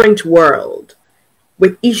current world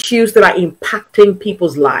with issues that are impacting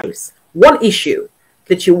people's lives, one issue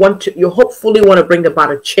that you hopefully want to bring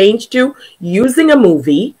about a change to using a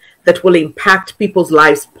movie that will impact people's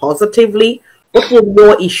lives positively, what will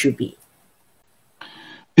your issue be?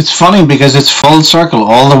 It's funny because it's full circle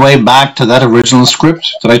all the way back to that original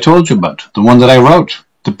script that I told you about, the one that I wrote,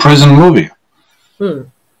 the prison movie.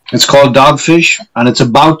 It's called Dogfish, and it's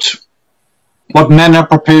about what men are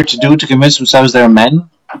prepared to do to convince themselves they're men,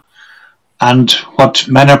 and what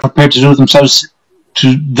men are prepared to do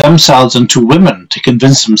to themselves and to women to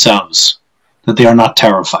convince themselves that they are not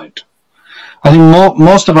terrified. I think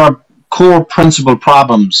most of our core principal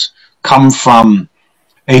problems come from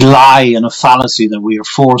a lie and a fallacy that we are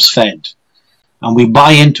force-fed, and we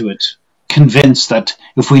buy into it, convinced that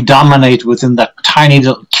if we dominate within that tiny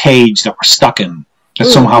little cage that we're stuck in, that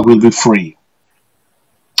somehow we'll be free.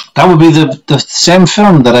 That would be the same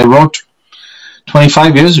film that I wrote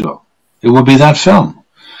 25 years ago. It would be that film.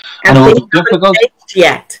 And it things would be difficult. Haven't changed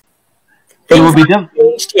yet. It Things would be haven't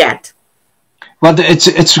changed yet. Well,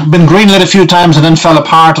 it's been greenlit a few times and then fell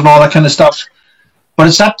apart and all that kind of stuff. But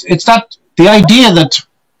it's that the idea that,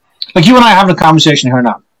 like you and I are having a conversation here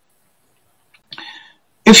now.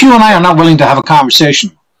 If you and I are not willing to have a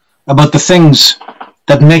conversation about the things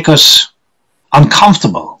that make us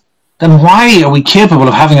uncomfortable, then why are we capable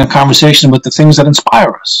of having a conversation about the things that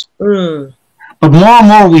inspire us? But more and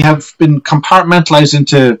more we have been compartmentalized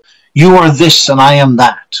into, you are this and I am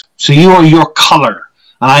that. So you are your color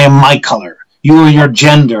and I am my color. You are your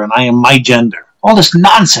gender and I am my gender. All this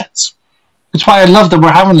nonsense. It's why I love that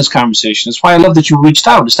we're having this conversation. It's why I love that you reached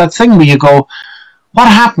out. It's that thing where you go, what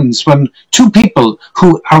happens when two people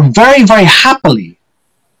who are very, very happily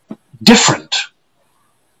different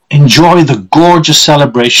enjoy the gorgeous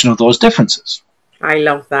celebration of those differences? I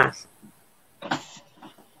love that.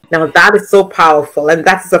 Now that is so powerful, and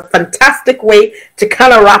that's a fantastic way to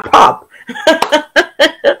kind of wrap up.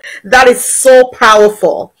 That is so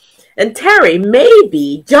powerful. And Terry,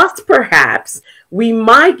 maybe, just perhaps, we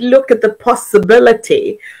might look at the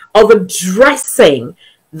possibility of addressing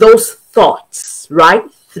those thoughts,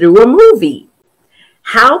 right, through a movie.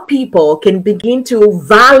 How people can begin to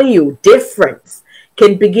value difference,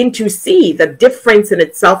 can begin to see that difference in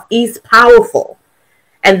itself is powerful,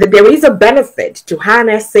 and that there is a benefit to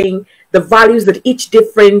harnessing the values that each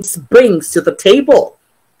difference brings to the table,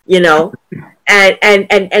 you know,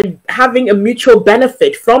 and having a mutual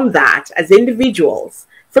benefit from that as individuals,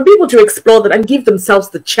 for people to explore that and give themselves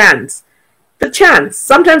the chance. The chance.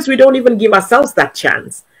 Sometimes we don't even give ourselves that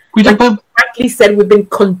chance. Like you rightly said, we've been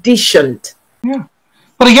conditioned. Yeah.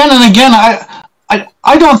 But again and again,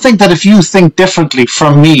 I don't think that if you think differently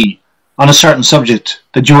from me on a certain subject,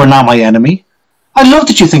 that you are now my enemy. I love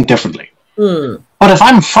that you think differently. But if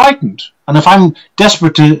I'm frightened and if I'm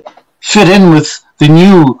desperate to fit in with the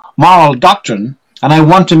new moral doctrine and I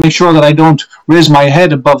want to make sure that I don't raise my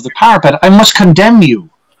head above the parapet, I must condemn you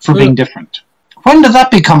for being different. When did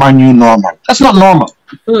that become our new normal? That's not normal.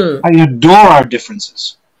 I adore our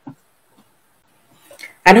differences.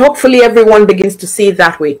 And hopefully everyone begins to see it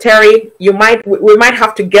that way. Terry, we might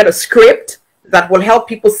have to get a script that will help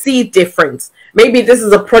people see difference. Maybe this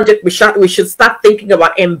is a project we should start thinking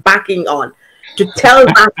about embarking on, to tell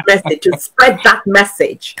that message, to spread that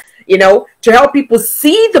message, you know, to help people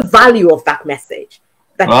see the value of that message.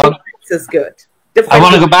 That difference is good. I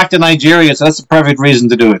want to go back to Nigeria, so that's the perfect reason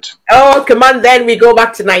to do it. Oh, come on, then we go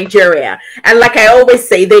back to Nigeria. And like I always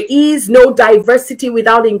say, there is no diversity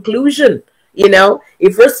without inclusion. You know,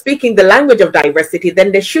 if we're speaking the language of diversity,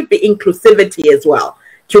 then there should be inclusivity as well,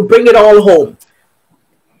 to bring it all home.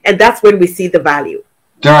 And that's when we see the value.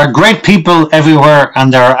 There are great people everywhere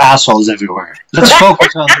and there are assholes everywhere. Let's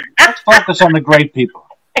focus on the great people.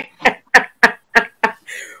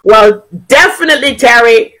 Well, definitely,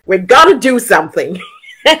 Terry, we've got to do something.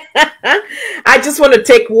 I just want to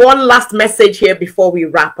take one last message here before we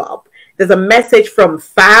wrap up. There's a message from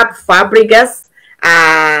Fabregas.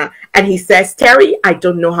 And he says, Terry, I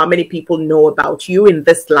don't know how many people know about you in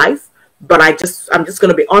this life, but I'm just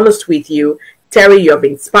going to be honest with you. Terry, you have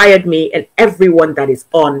inspired me and everyone that is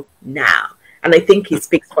on now. And I think he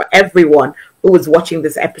speaks for everyone who is watching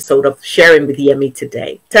this episode of Sharing with Yemi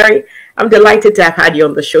today. Terry, I'm delighted to have had you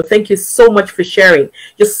on the show. Thank you so much for sharing.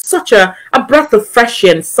 You're such a breath of fresh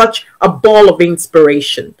air and such a ball of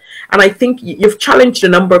inspiration. And I think you've challenged a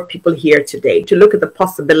number of people here today to look at the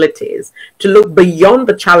possibilities, to look beyond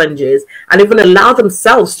the challenges, and even allow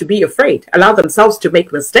themselves to be afraid, allow themselves to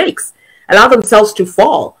make mistakes, allow themselves to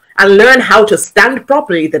fall, and learn how to stand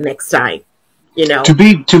properly the next time. You know, to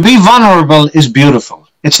be vulnerable is beautiful.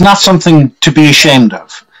 It's not something to be ashamed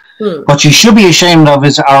of. What you should be ashamed of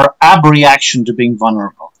is our abreaction to being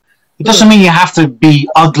vulnerable. It doesn't mean you have to be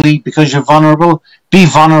ugly because you're vulnerable. Be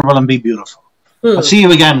vulnerable and be beautiful. I'll see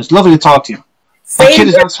you again. It's lovely to talk to you. Same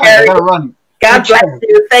here, Terry. God bless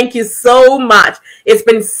you. Thank you so much. It's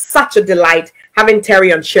been such a delight having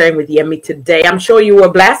Terry on Sharing with Yemi today. I'm sure you were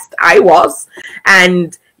blessed. I was.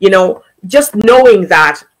 And, you know, just knowing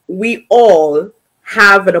that we all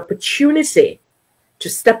have an opportunity to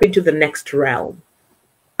step into the next realm,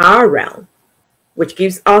 our realm, which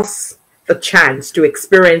gives us the chance to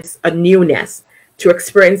experience a newness, to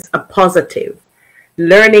experience a positive,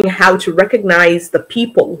 learning how to recognize the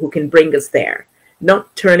people who can bring us there,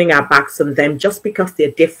 not turning our backs on them just because they're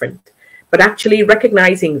different, but actually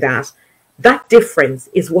recognizing that that difference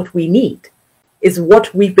is what we need, is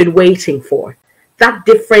what we've been waiting for. That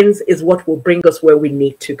difference is what will bring us where we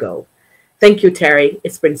need to go. Thank you, Terry.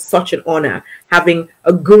 It's been such an honor having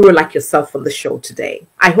a guru like yourself on the show today.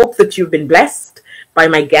 I hope that you've been blessed by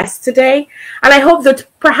my guest today. And I hope that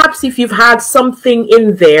perhaps if you've had something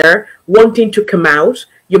in there wanting to come out,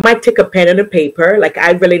 you might take a pen and a paper, like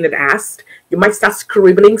Evelyn had asked. You might start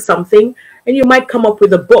scribbling something, and you might come up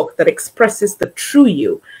with a book that expresses the true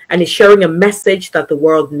you and is sharing a message that the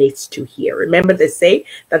world needs to hear. Remember, they say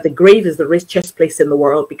that the grave is the richest place in the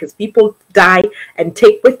world because people die and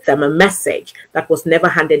take with them a message that was never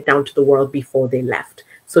handed down to the world before they left.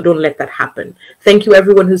 So don't let that happen. Thank you,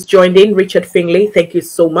 everyone who's joined in. Richard Fingley, thank you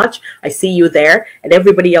so much. I see you there. And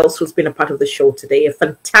everybody else who's been a part of the show today. A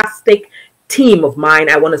fantastic team of mine.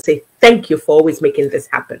 I want to say thank you for always making this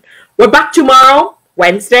happen. We're back tomorrow,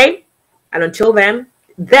 Wednesday. And until then,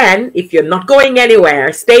 if you're not going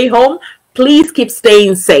anywhere, stay home. Please keep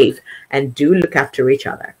staying safe. And do look after each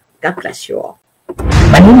other. God bless you all.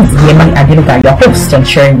 My name is Yemi Adenuga, your host on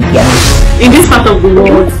Sharing with Yemi. In this part of the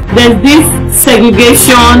world, there's this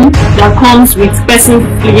segregation that comes with persons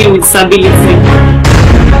living with disability.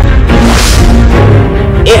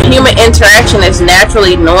 Human interaction is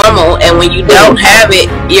naturally normal, and when you don't have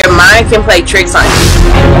it, your mind can play tricks on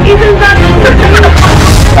you.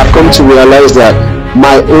 I've come to realize that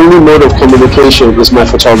my only mode of communication is my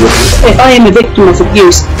photography. If I am a victim of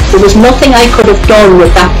abuse, there was nothing I could have done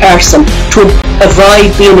with that person to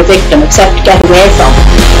avoid being a victim except get away from it.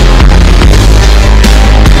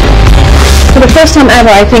 For the first time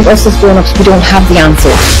ever, I think us as grown-ups, we don't have the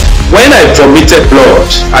answers. When I vomited blood,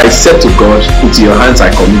 I said to God, into your hands I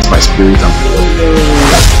commit my spirit and blood.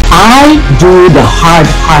 I do the hard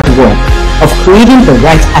work of creating the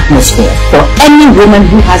right atmosphere for any woman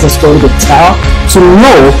who has a story to tell to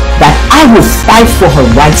know that I will fight for her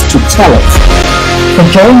right to tell it. So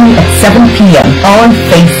join me at 7 p.m. on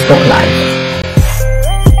Facebook Live.